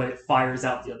eye, but it fires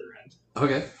out the other end.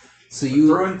 Okay. So you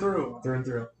Through and through. Through and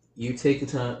through. you take the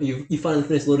time. You finally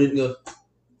finish loading and go.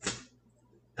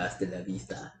 Hasta la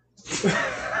vista.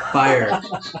 Fire.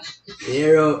 The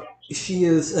arrow. She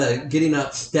is getting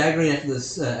up, staggering after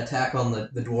this attack on the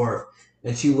dwarf,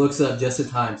 and she looks up just in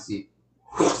time to see.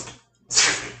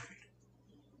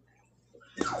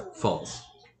 Falls.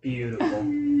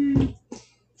 Beautiful.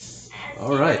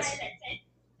 All right.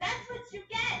 That's what you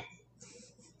get.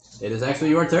 It is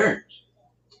actually your turn.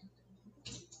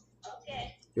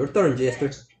 Okay. Your turn,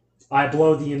 Jester. I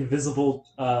blow the invisible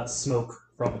smoke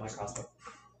from my crossbow.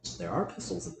 There are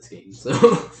pistols in this game, so.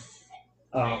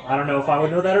 I don't know if I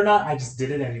would know that or not. I just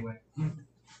did it anyway. I look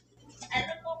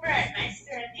over at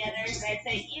Meister and the others and I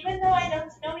say, even though I don't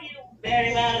know you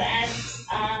very well and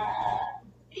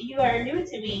you are new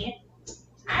to me,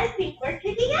 I think we're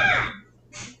kicking ass.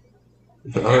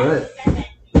 All right.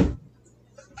 So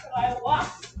I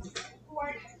walk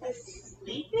towards the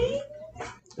sleeping.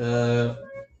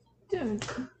 Dude.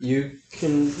 You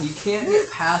can't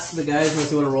get past the guys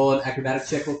unless you want to roll an acrobatics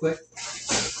check real quick. What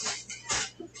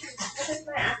is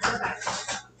my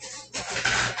acrobatics?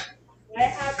 Do I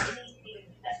have anything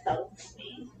that helps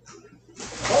me?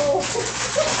 Oh,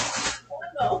 oh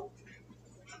no.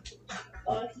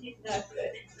 Oh, she's not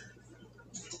good.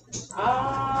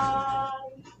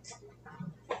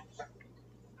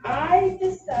 I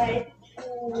decide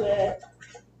to.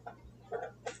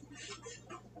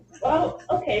 Well,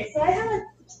 okay, so I have an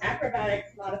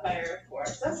acrobatics modifier of 4,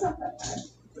 so that's not that bad.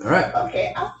 All right.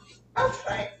 Okay, I'll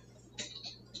try.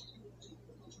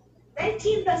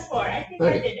 19 plus 4. I think I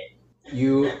Okay. did it.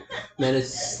 You managed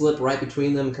to slip right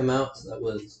between them, come out. So that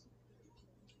was.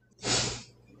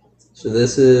 So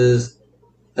this is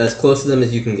as close to them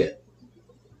as you can get.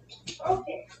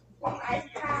 Okay. Well, I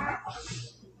have.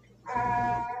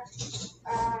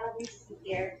 Let me see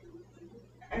here.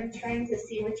 I'm trying to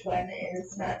see which one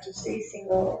is not just a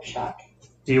single shot.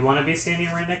 Do you want to be standing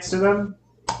right next to them?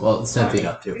 Well, it's 10 feet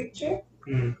up too. Creature?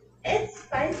 Mm. It's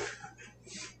fine.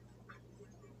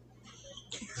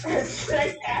 Should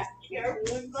I cast Cure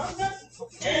Wounds on them?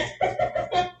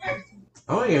 I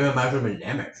want to give him maximum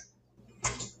damage.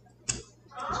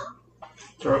 Huh?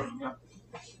 Sure.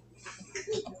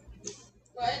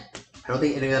 What? I don't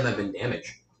think any of them have been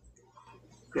damaged.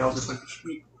 Yeah, I'll just like the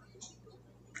street.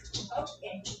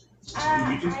 Okay.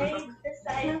 I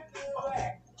decide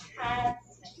to cast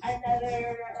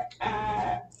another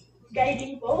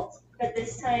guiding bolt, but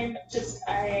this time just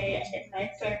in my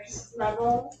first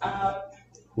level of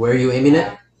Where are you aiming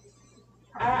it?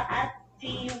 at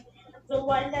the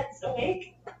one that's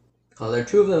awake, Oh, there are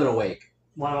 2 of them that are awake.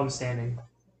 One of them standing.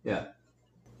 Yeah.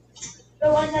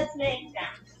 the one that's laying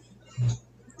down.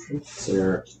 So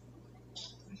you're.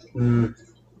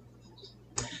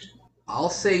 I'll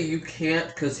say you can't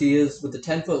because he is with the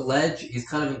 10-foot ledge. He's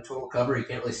kind of in total cover. You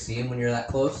can't really see him when you're that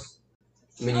close.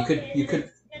 I mean, you could.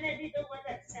 It's gonna be the one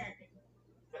that's standing.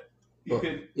 You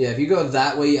could. Yeah, if you go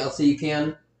that way, I'll say you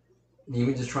can. You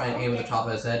can just try and aim at the top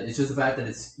of his head. It's just the fact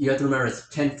that you have to remember it's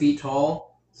 10 feet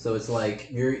tall, so it's like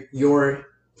you're here,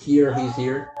 he's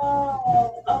here.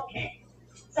 Oh, okay.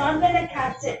 So I'm gonna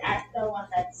cast it at the one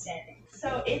that's standing.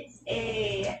 So it's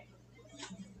a.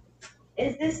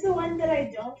 Is this the one that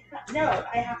I don't have? No,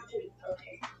 I have to.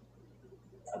 Okay.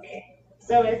 Okay.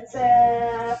 So it's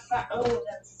a. Oh,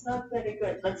 that's not very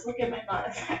good. Let's look at my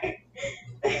modifier.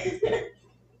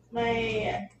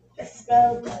 My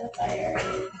spell modifier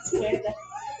is with.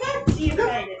 Do you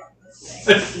find it?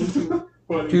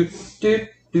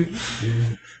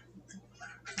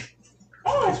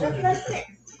 Oh, it's a +6.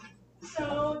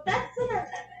 So that's an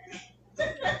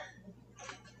 11.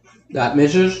 That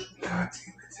misses. God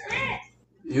damn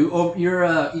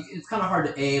You're it's kind of hard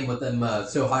to aim with them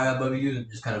so high above you and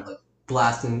just kind of like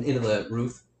blasting into the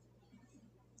roof.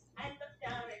 I look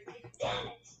down and say, damn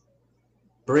it.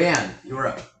 Brienne, you're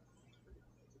up.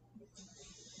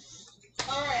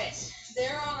 Alright,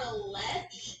 they're on a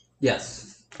ledge.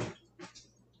 Yes.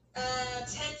 10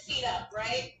 feet up,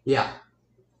 right? Yeah.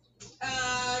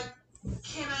 What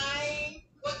can I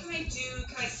do?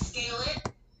 Can I scale it?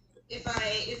 If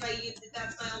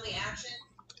that's my only action?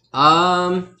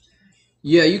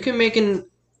 Yeah, you can make an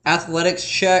athletics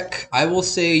check. I will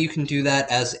say you can do that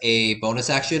as a bonus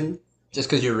action, just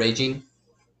because you're raging.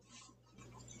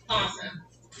 Awesome.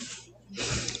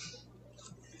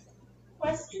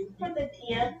 Question for the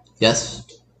TM. Yes.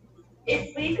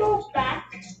 If we go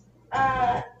back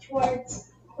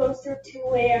towards closer to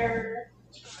where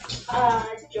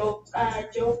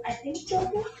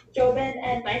Jobin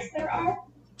and Meister are,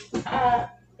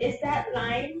 is that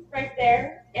line right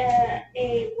there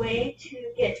a way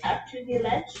to get up to the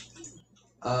ledge?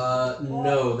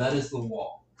 No, that is the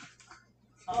wall.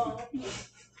 Oh,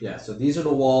 Yeah, so these are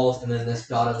the walls, and then this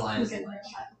dotted line is the ledge.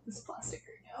 This plastic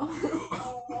right now.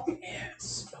 oh, okay.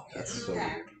 Yes. Oh, that's so Okay.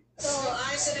 weird. So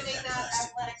I'm gonna make that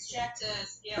athletics check to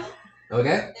scale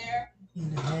Okay. there.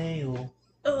 Inhale.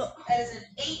 That is an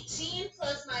 18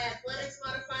 plus my athletics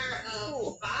modifier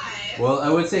of 5. Well, I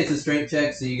would say it's a strength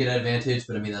check, so you get an advantage,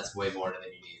 but I mean, that's way more than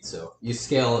you need, so you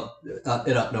scale it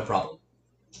up, no problem.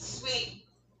 Sweet.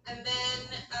 And then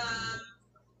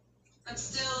I'm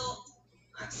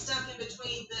stuck in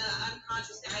between the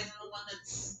unconscious guys and the one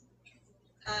that's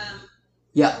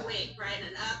Yeah. awake, right,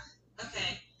 and up.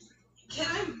 Okay. Can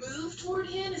I move toward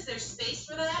him? Is there space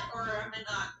for that, or am I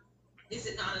not? Is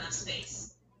it not enough space?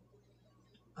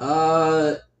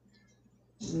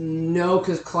 No,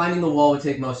 because climbing the wall would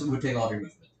take all of your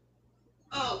movement.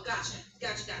 Oh, gotcha.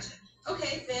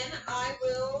 Okay, then I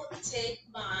will take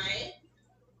my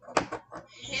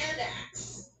hand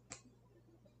axe.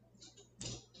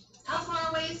 How far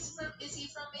away is he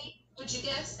from me? Would you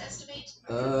estimate?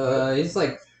 He's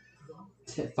like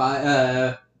 10,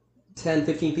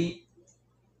 15 feet.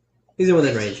 He's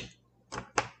within range.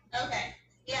 Okay.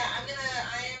 Yeah, I am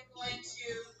going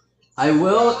to.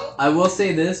 I will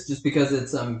say this, just because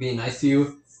it's being nice to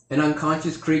you. An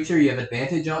unconscious creature, you have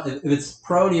advantage on. If it's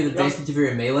prone, you have advantage if you're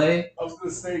in melee. I was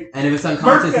gonna say. And if it's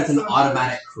unconscious, Merc it's an that son of a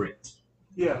automatic crit.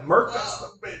 Yeah, Merc that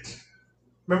son of a bitch.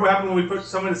 Remember what happened when we put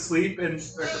someone to sleep and.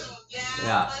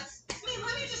 Yeah.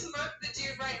 Let me just mark the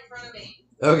dude right in front of me.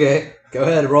 Okay, go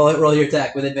ahead. Roll your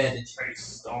attack with advantage. Face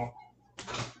stomp.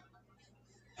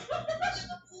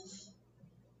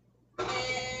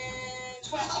 And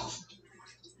 12.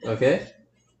 Okay.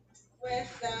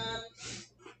 With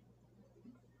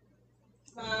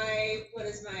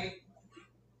my.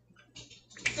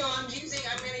 So I'm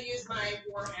gonna use my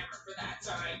warhammer for that.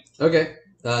 Sorry. Okay.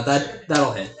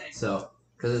 That'll hit. So,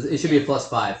 because it should be a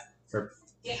 +5 or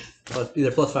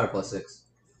either +5 or +6.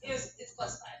 It's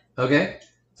 +5. Okay.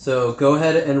 So go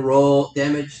ahead and roll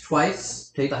damage twice.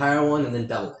 Take the higher one and then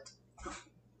double it.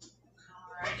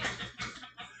 Alright.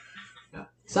 Yeah.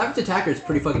 Savage Attacker is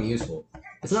pretty fucking useful.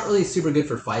 It's not really super good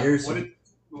for fighters.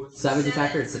 Savage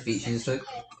Attacker, it's the feat she just took.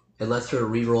 It lets her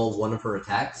reroll one of her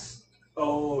attacks.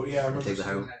 Oh yeah, I remember. Take the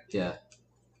higher. Yeah.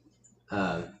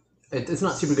 It's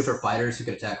not super good for fighters who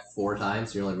can attack 4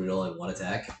 times. So you're only rerolling 1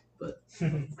 attack, but. 12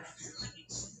 and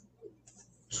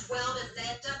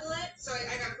then double it. So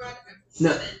I got run.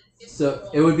 No. So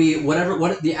it would be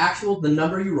the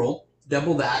number you roll,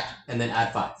 double that, and then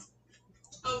add 5.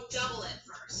 Oh, double it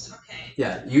first. Okay.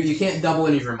 Yeah, you can't double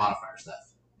any of your modifier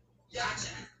stuff. Gotcha.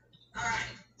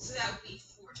 Alright. So that would be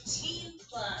 14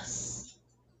 plus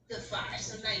the 5,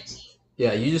 so 19.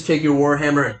 Yeah, you just take your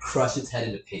warhammer and crush its head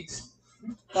into paste.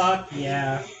 Fuck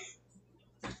yeah.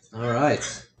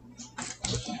 Alright.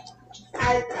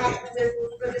 I have to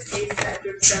move for the face that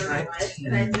you're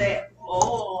and I say,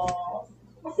 oh.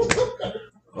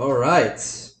 Alright.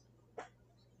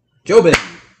 Jobin.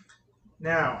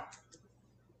 Now,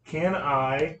 can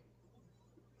I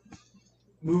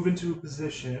move into a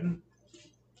position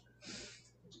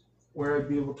where I'd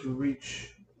be able to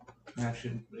reach?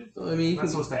 Actually, I mean, I'm not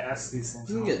supposed to ask these things.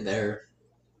 you can get there.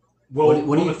 Will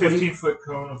What do you- the 15-foot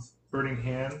cone of burning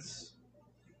hands?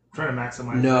 I'm trying to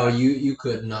maximize. No, that. you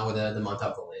could not with them on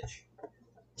top of the ledge.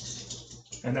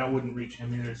 And that wouldn't reach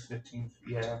him either. It's 15.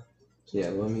 Yeah. Yeah,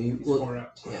 well, I mean, He's well, 4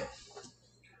 out.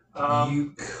 yeah.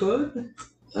 You could.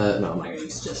 No, I'm not gonna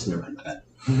use this. Never mind that.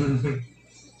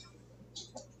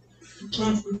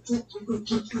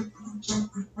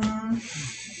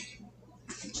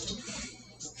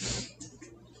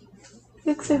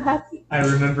 You look so happy. I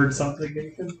remembered something,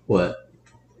 Nathan. What?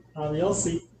 You'll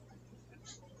see.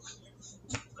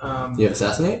 You have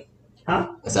assassinate?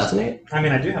 Huh? Assassinate? I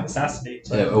mean, I do have assassinate.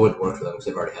 But... Yeah, it wouldn't work for them because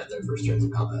they've already had their first turns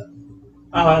of combat.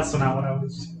 Oh, that's not what I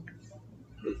was.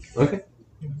 Okay.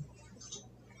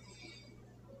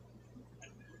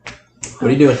 What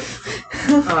are you doing?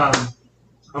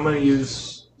 I'm going to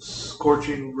use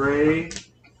Scorching Ray.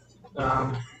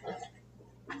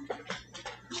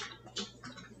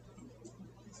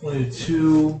 Only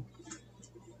 2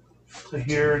 to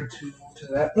here and 2 to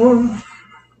that one.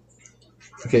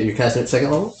 Okay, you're casting at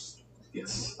second level?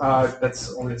 Yes.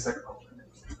 That's only the second level.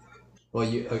 Well,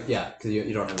 yeah, because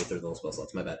you don't have any third level spell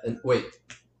slots. My bad. And wait,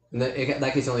 in that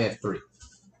case, you only have 3.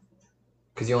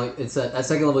 Because it's at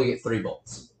second level you get 3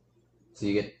 bolts. So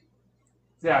you get.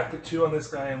 Yeah, I put 2 on this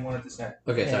guy and 1 at this guy.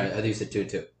 Okay, Yeah. sorry, I think you said 2 and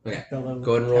 2. Okay, The little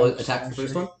go ahead and roll couch attack for the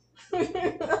first slasher.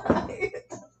 one.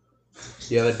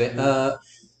 You have advantage.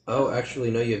 Oh,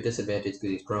 actually, no, you have disadvantage because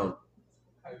he's prone.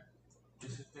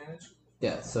 Disadvantage?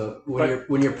 Yeah, so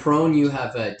when you're prone, you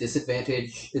have a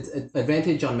disadvantage. It's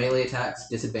advantage on melee attacks,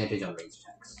 disadvantage on ranged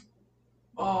attacks.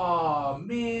 Oh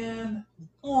man!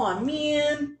 Oh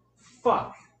man!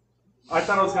 Fuck! I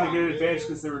thought I was gonna get an advantage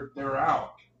because they were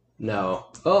out. No.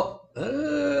 Oh,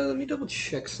 let me double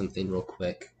check something real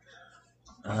quick.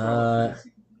 The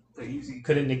easy.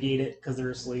 Couldn't negate it because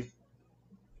they're asleep.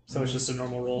 So it's just a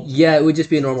normal roll. Yeah, it would just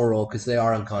be a normal roll because they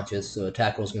are unconscious. So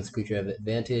attack rolls against the creature have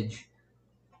advantage.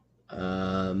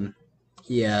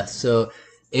 Yeah, so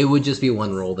it would just be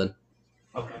 1 roll then.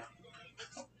 Okay.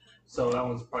 So that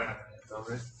one's probably not gonna hit though,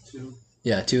 right? 2.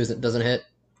 Yeah, 2 doesn't hit.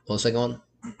 Well, the second one.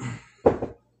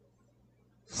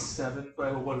 7.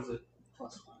 What is it?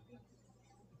 +5.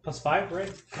 Yeah. +5,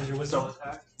 right? Because your wisdom. Spell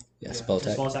attack. Yeah, spell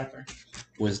attack. Spell attack, right?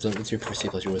 Wisdom. What's your first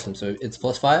plus your wisdom? So it's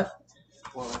 +5.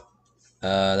 12.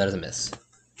 That is a miss.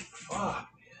 Oh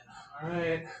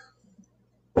man!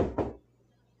 All right.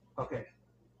 Okay.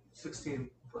 16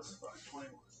 +5,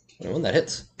 21. 21, that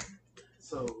hits.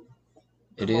 So.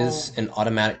 It is an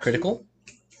automatic critical.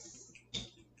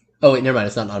 Oh wait, never mind.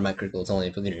 It's not an automatic critical. It's only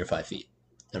within your 5 feet.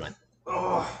 Never mind.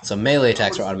 Oh So melee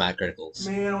attacks are automatic criticals.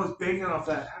 man, I was banking off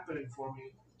that happening for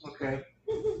me. Okay.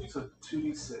 So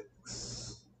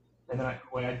 2d6, and then I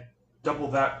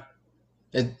double that.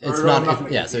 It's Or not.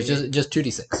 not Yeah, so it's just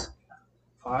 2d6.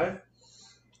 5.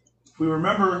 If we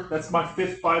remember, that's my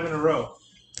 5th 5 in a row,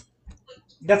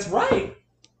 That's right!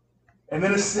 and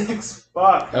then a 6.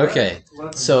 Fuck. Okay,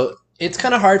 Right? so it's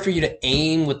kind of hard for you to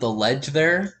aim with the ledge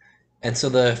there, and so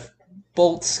the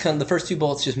bolts, the first 2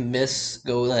 bolts just miss,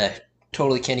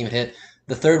 totally can't even hit.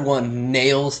 The third one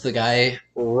nails the guy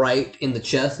right in the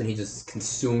chest, and he just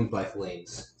consumed by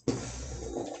flames.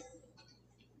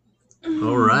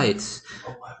 All right,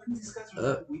 Oh, why would these guys are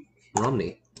that weak?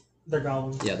 Romney. They're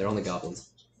goblins. Yeah, they're only goblins.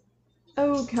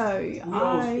 Okay, We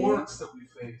all those orcs that we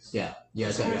faced. Yeah, you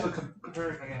guys So got here's it. a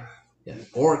comparison. Yeah,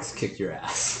 orcs kicked your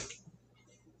ass.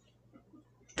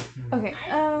 Okay,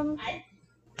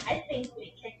 I think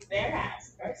we kicked their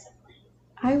ass personally.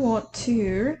 I want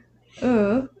to.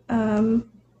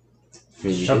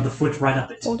 Shove the foot right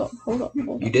up it. Hold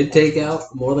on. You did take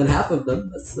out more than half of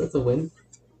them. That's a win.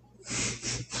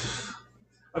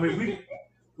 I mean,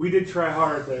 we did try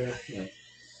hard there. Yeah.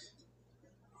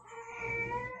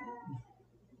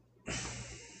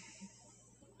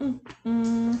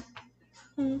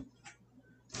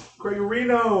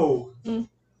 Gregorino!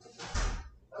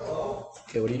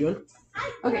 Okay, what are you doing?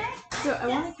 Okay, so I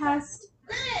want to cast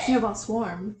Snowball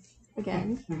Swarm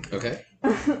again, Okay.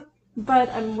 but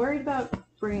I'm worried about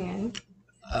Brian.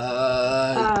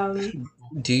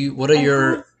 Do you? What are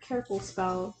your? have Careful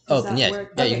spell. Oh, Does then that yeah,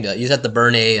 work? yeah, you can do that. You just have to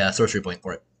burn a sorcery point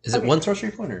for it. Is it Okay. 1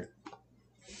 sorcery point or?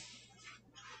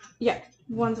 Yeah,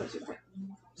 1 sorcery point.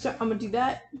 So I'm gonna do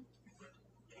that.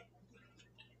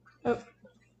 Oh,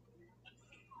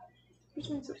 where's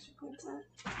my sorcery points at?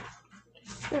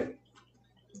 There. We go.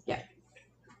 Yeah.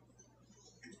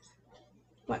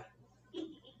 What?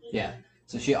 Yeah.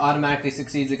 So she automatically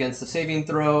succeeds against the saving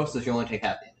throw, so she'll only take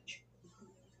half damage.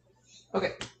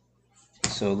 Okay.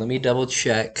 So let me double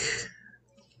check.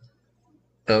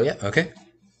 Oh, yeah, okay.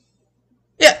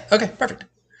 Yeah, okay, perfect.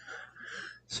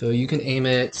 So you can aim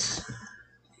it.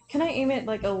 Can I aim it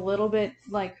like a little bit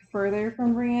like further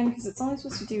from Brienne? Because it's only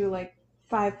supposed to do like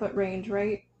 5-foot range,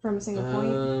 right? From a single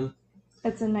point.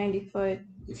 It's a 90-foot.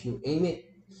 If you aim it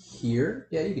here,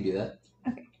 yeah, you can do that.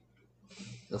 Okay.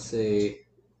 I'll say,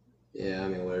 yeah, I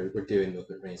mean, we're doing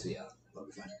movement range, so yeah, that'll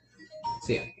be fine.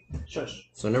 So yeah. Shush.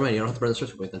 So never mind, you don't have to burn the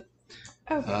structure point then.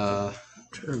 Okay. I'm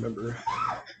trying to remember.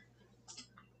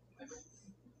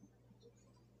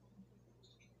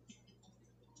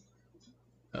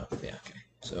 Oh, yeah, okay.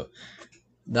 So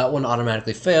that one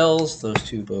automatically fails. Those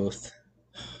two both.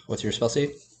 What's your spell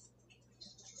save?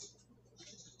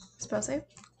 Spell save?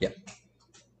 Yep.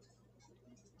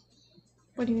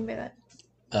 What do you mean by that?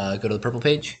 Go to the purple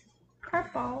page.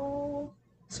 Purple.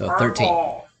 So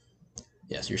 13.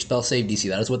 Yes, your spell save DC.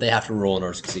 That is what they have to roll in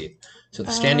order to succeed. So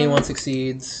the standing one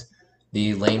succeeds.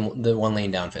 The one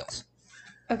lane down fails.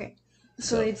 Okay.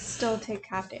 So they'd still take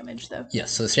half damage, though.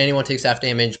 Yes, so the standing one takes half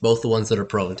damage. Both the ones that are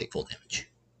prone take full damage.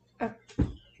 Okay.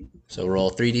 So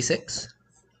roll 3d6.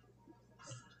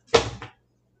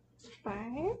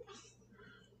 5.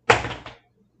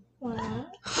 1.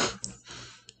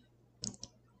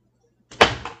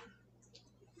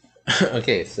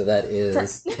 Okay, so that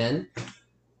is 10.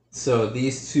 So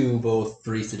these two both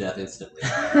freeze to death instantly.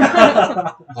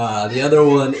 The other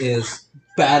one is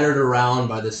battered around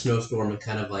by the snowstorm and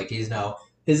kind of like he's now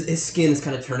his skin is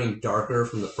kind of turning darker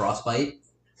from the frostbite,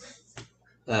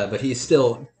 but he's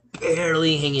still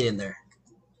barely hanging in there.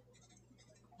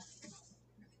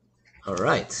 All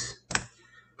right.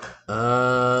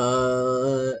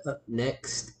 Up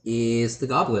next is the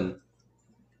goblin,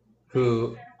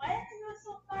 who Why are you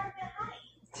so far behind?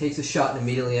 takes a shot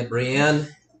immediately at Brienne.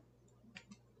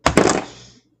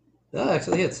 That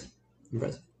actually hits.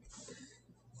 Impressive.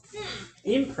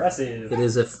 Impressive. It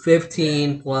is a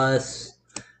 15 plus.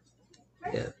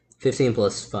 Yeah, 15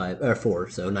 plus 5 or 4,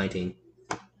 so 19.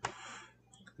 I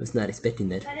was not expecting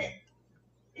that. But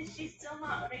is she still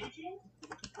not raging?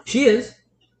 She is.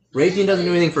 Raging doesn't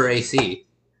do anything for AC.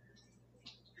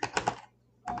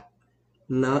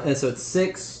 No, and so it's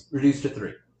 6 reduced to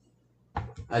 3.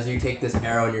 As you take this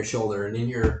arrow in your shoulder, and then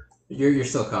you're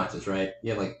still conscious, right?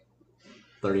 You have like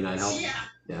 39 health. Yeah.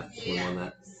 Yeah, more than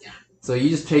that. Yeah. So you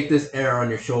just take this arrow on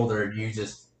your shoulder, and you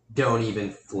just don't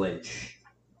even flinch.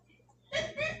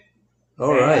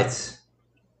 All right.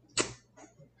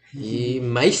 Ye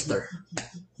Meister.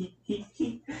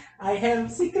 I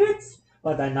have secrets,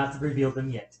 but I'm not revealed them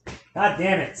yet. God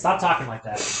damn it! Stop talking like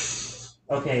that.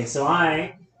 Okay, so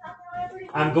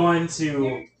I'm going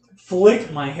to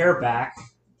flick my hair back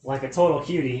like a total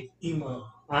cutie, Emo.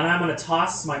 and I'm going to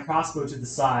toss my crossbow to the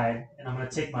side, and I'm going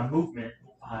to take my movement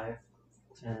 5,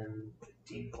 10,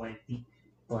 15, 20,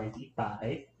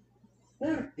 25,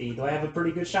 30. Do I have a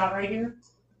pretty good shot right here?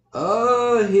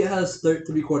 He has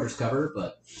 3/4 cover,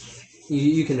 but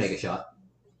you can make a shot.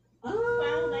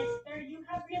 Wow, Meister, you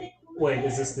have really cool Wait, hair.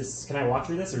 is this? Can I walk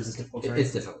through this, or is this difficult terrain?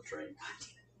 It's difficult terrain.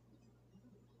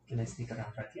 Can I sneak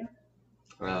around right here?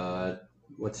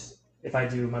 What's? If I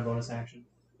do my bonus action.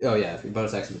 Oh yeah, if your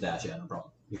bonus action is dash, yeah, no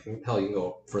problem. You can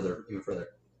go further, even further.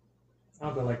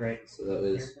 I'll go like right So that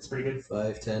here. was That's pretty good.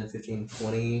 5, 10, 15,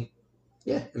 20.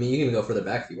 Yeah, I mean you can even go further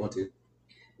back if you want to.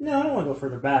 No, I don't want to go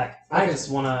further back. I Okay. just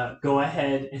want to go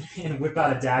ahead and whip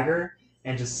out a dagger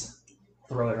and just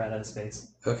throw it right at his face.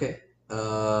 Okay.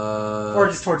 Or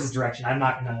just towards his direction. I'm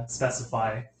not going to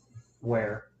specify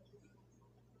where.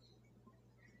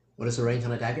 What is the range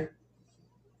on a dagger?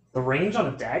 The range on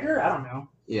a dagger? I don't know.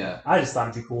 Yeah. I just thought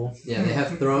it'd be cool. Yeah, they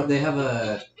have thrown. They have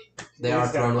a. They are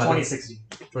He's got thrown weapons. 2060.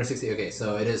 2060. Okay,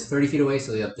 so it is 30 feet away,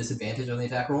 so you have disadvantage on the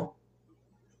attack roll.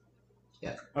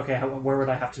 Okay, where would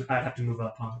I have to? I'd have to move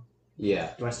up, huh?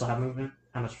 Yeah. Do I still have movement?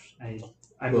 How much? I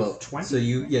Well, move 20? So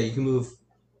you can move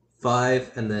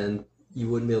 5, and then you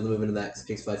wouldn't be able to move into that because it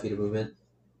takes 5 feet of movement.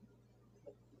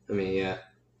 I mean, yeah.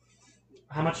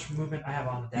 How much movement I have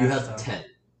on a dash? You have though? 10.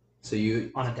 So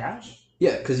you On a dash?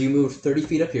 yeah, because you moved 30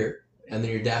 feet up here, and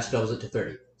then your dash doubles it to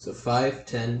 30. So 5,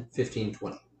 10, 15,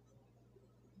 20.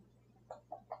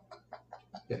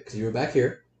 Yeah, because you were back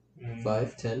here.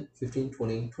 5, 10, 15,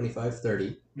 20, 25,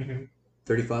 30, Mm-hmm.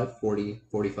 35, 40,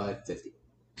 45, 50.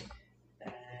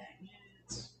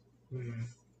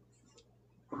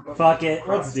 Fuck it,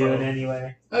 let's do it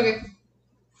anyway. Okay.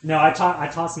 No, I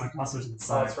tossed my crossbow to the Oh,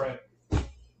 side. that's right.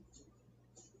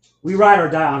 We ride or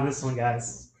die on this one,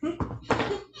 guys.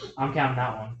 I'm counting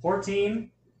that one.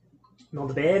 14. Roll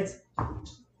the beds.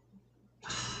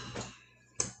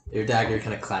 Your dagger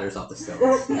kind of clatters off the stone.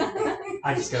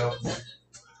 I just go.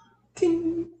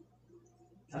 Ting.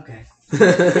 Okay.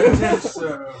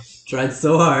 Tried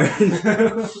so hard.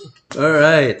 All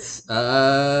right,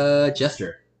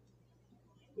 Jester.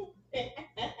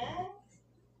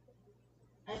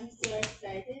 I'm so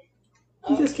excited.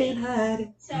 You just can't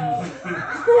hide. So,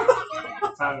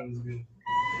 Timing was good.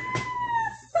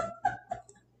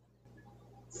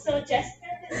 so Jester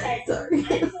decides Sorry. I'm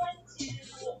going to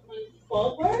move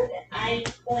forward. I'm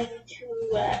going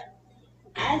to,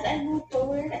 as I move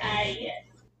forward,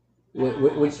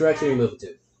 Which direction are you moving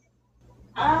to?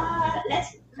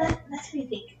 let's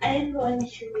rethink. I'm going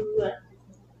to,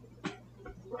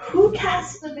 who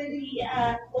cast the really,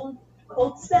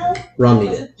 cold spell? Romney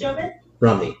Was did. it Joven?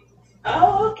 Romney.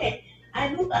 Oh, okay. I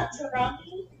move up to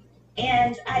Romney,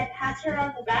 and I pat her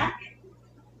on the back,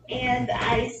 and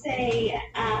I say,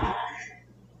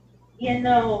 you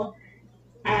know,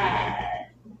 fuck,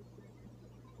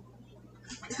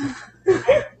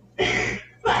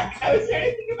 I was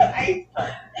trying to think about ice.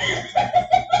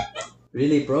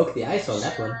 Really broke the ice on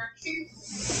that one.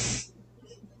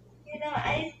 You know,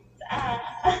 ice,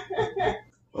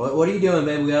 What are you doing,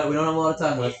 babe? We don't have a lot of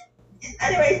time left.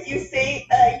 anyways, you say,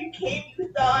 you came,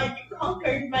 you saw, and you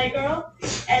conquered, my girl,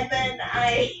 and then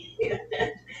I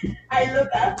look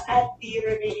up at the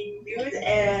remaining dude,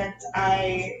 and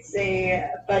I say,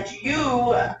 but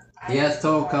you... He has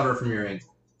total cover from your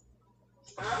angle.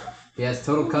 Huh? He has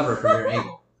total cover from your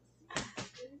angle.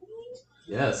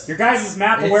 Yes. Your guys'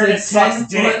 map It's awareness a sucks 10-foot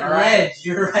dick, alright? ledge.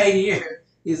 You're right here.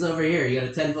 He's over here. You got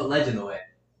a 10-foot ledge in the way.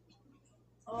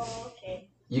 Oh, okay.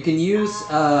 You can use.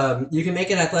 You can make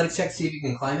an athletics check. See if you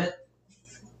can climb it.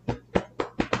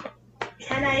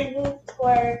 Can I move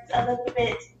towards a little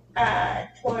bit,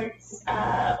 towards,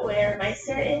 where my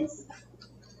sir is?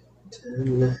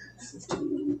 10,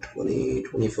 15, 20,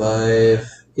 25.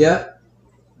 Yeah.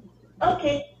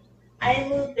 Okay. I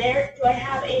move there. Do I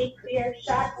have a clear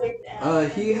shot with,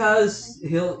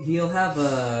 He'll have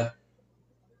a.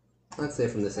 Let's say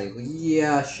from this angle.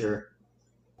 Yeah, sure.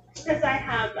 Because I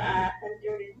have,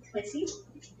 120.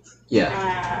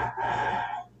 Yeah.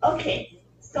 Okay.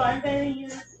 So I'm going to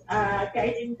use,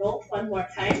 Guiding Bolt one more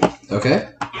time. Okay.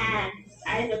 And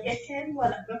I look at him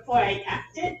before I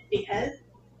cast it, because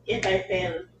if I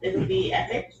fail, it'll be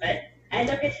epic. But I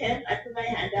look at him, I put my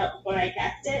hand out before I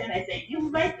cast it, and I say, you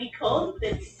might be cold,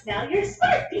 but now you're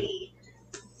sparkly.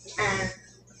 And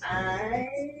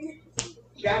I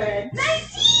got a 19!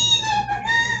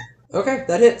 Okay,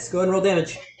 that hits. Go ahead and roll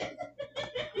damage.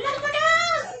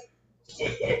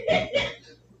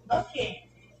 Okay,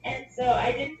 and so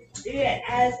I didn't do it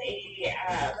as a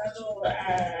level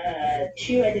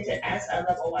 2, I did it as a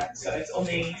level 1, so it's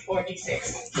only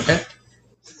 46. Okay.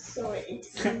 So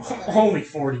it's Only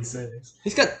 46.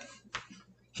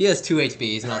 He has 2 HP.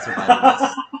 He's not surviving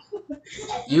this.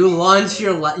 You launch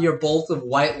your bolt of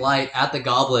white light at the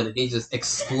goblin, and he just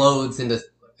explodes into.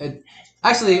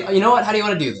 Actually, you know what? How do you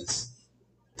want to do this?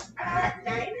 9,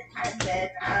 and then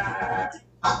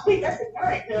oh wait, that's a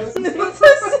 9.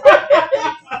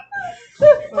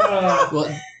 Well,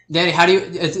 Danny, how do you?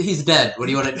 He's dead. How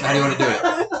do you want to do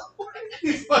it?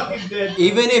 He's fucking dead.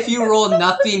 Even if you roll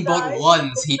nothing but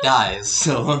ones, he dies.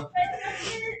 So. But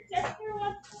Jester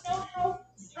wants to know how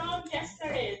strong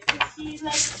Jester is, because she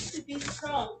likes to be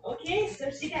strong. Okay,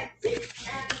 so she got 6,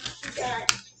 and she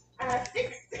got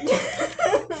 6. And she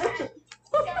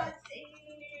got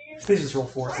Please just roll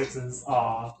 4 6s.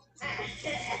 Aw.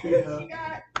 she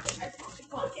got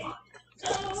okay. So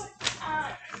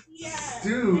yeah.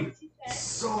 Dude, and she said,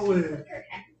 solid.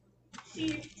 she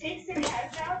takes her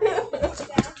head down and looks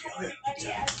down at everybody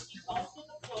as she falls to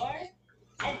the floor.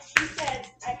 And she said,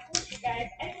 I told you guys,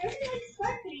 I really like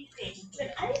sparkly things,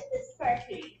 but I am the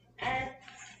sparkly. And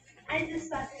I just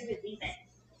thought it would be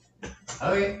nice.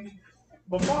 Okay.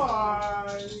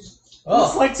 Bye-bye.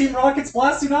 Looks like Team Rocket's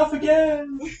blasting off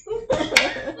again!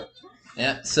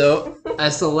 Yeah. So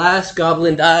as the last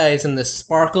goblin dies in the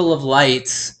sparkle of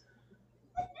lights,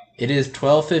 it is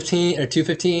 12:15 or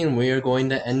 2:15. We are going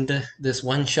to end this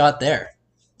one shot there.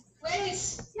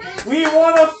 Wait! We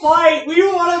want to fight! We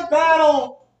want to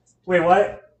battle! Wait,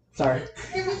 what? Sorry.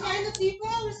 Did we find the people?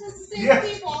 We're supposed to save Yeah. the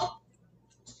people.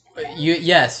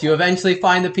 Yes, you eventually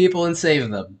find the people and save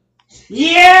them.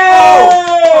 Yeah!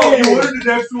 Oh, you wanted an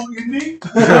actual ending?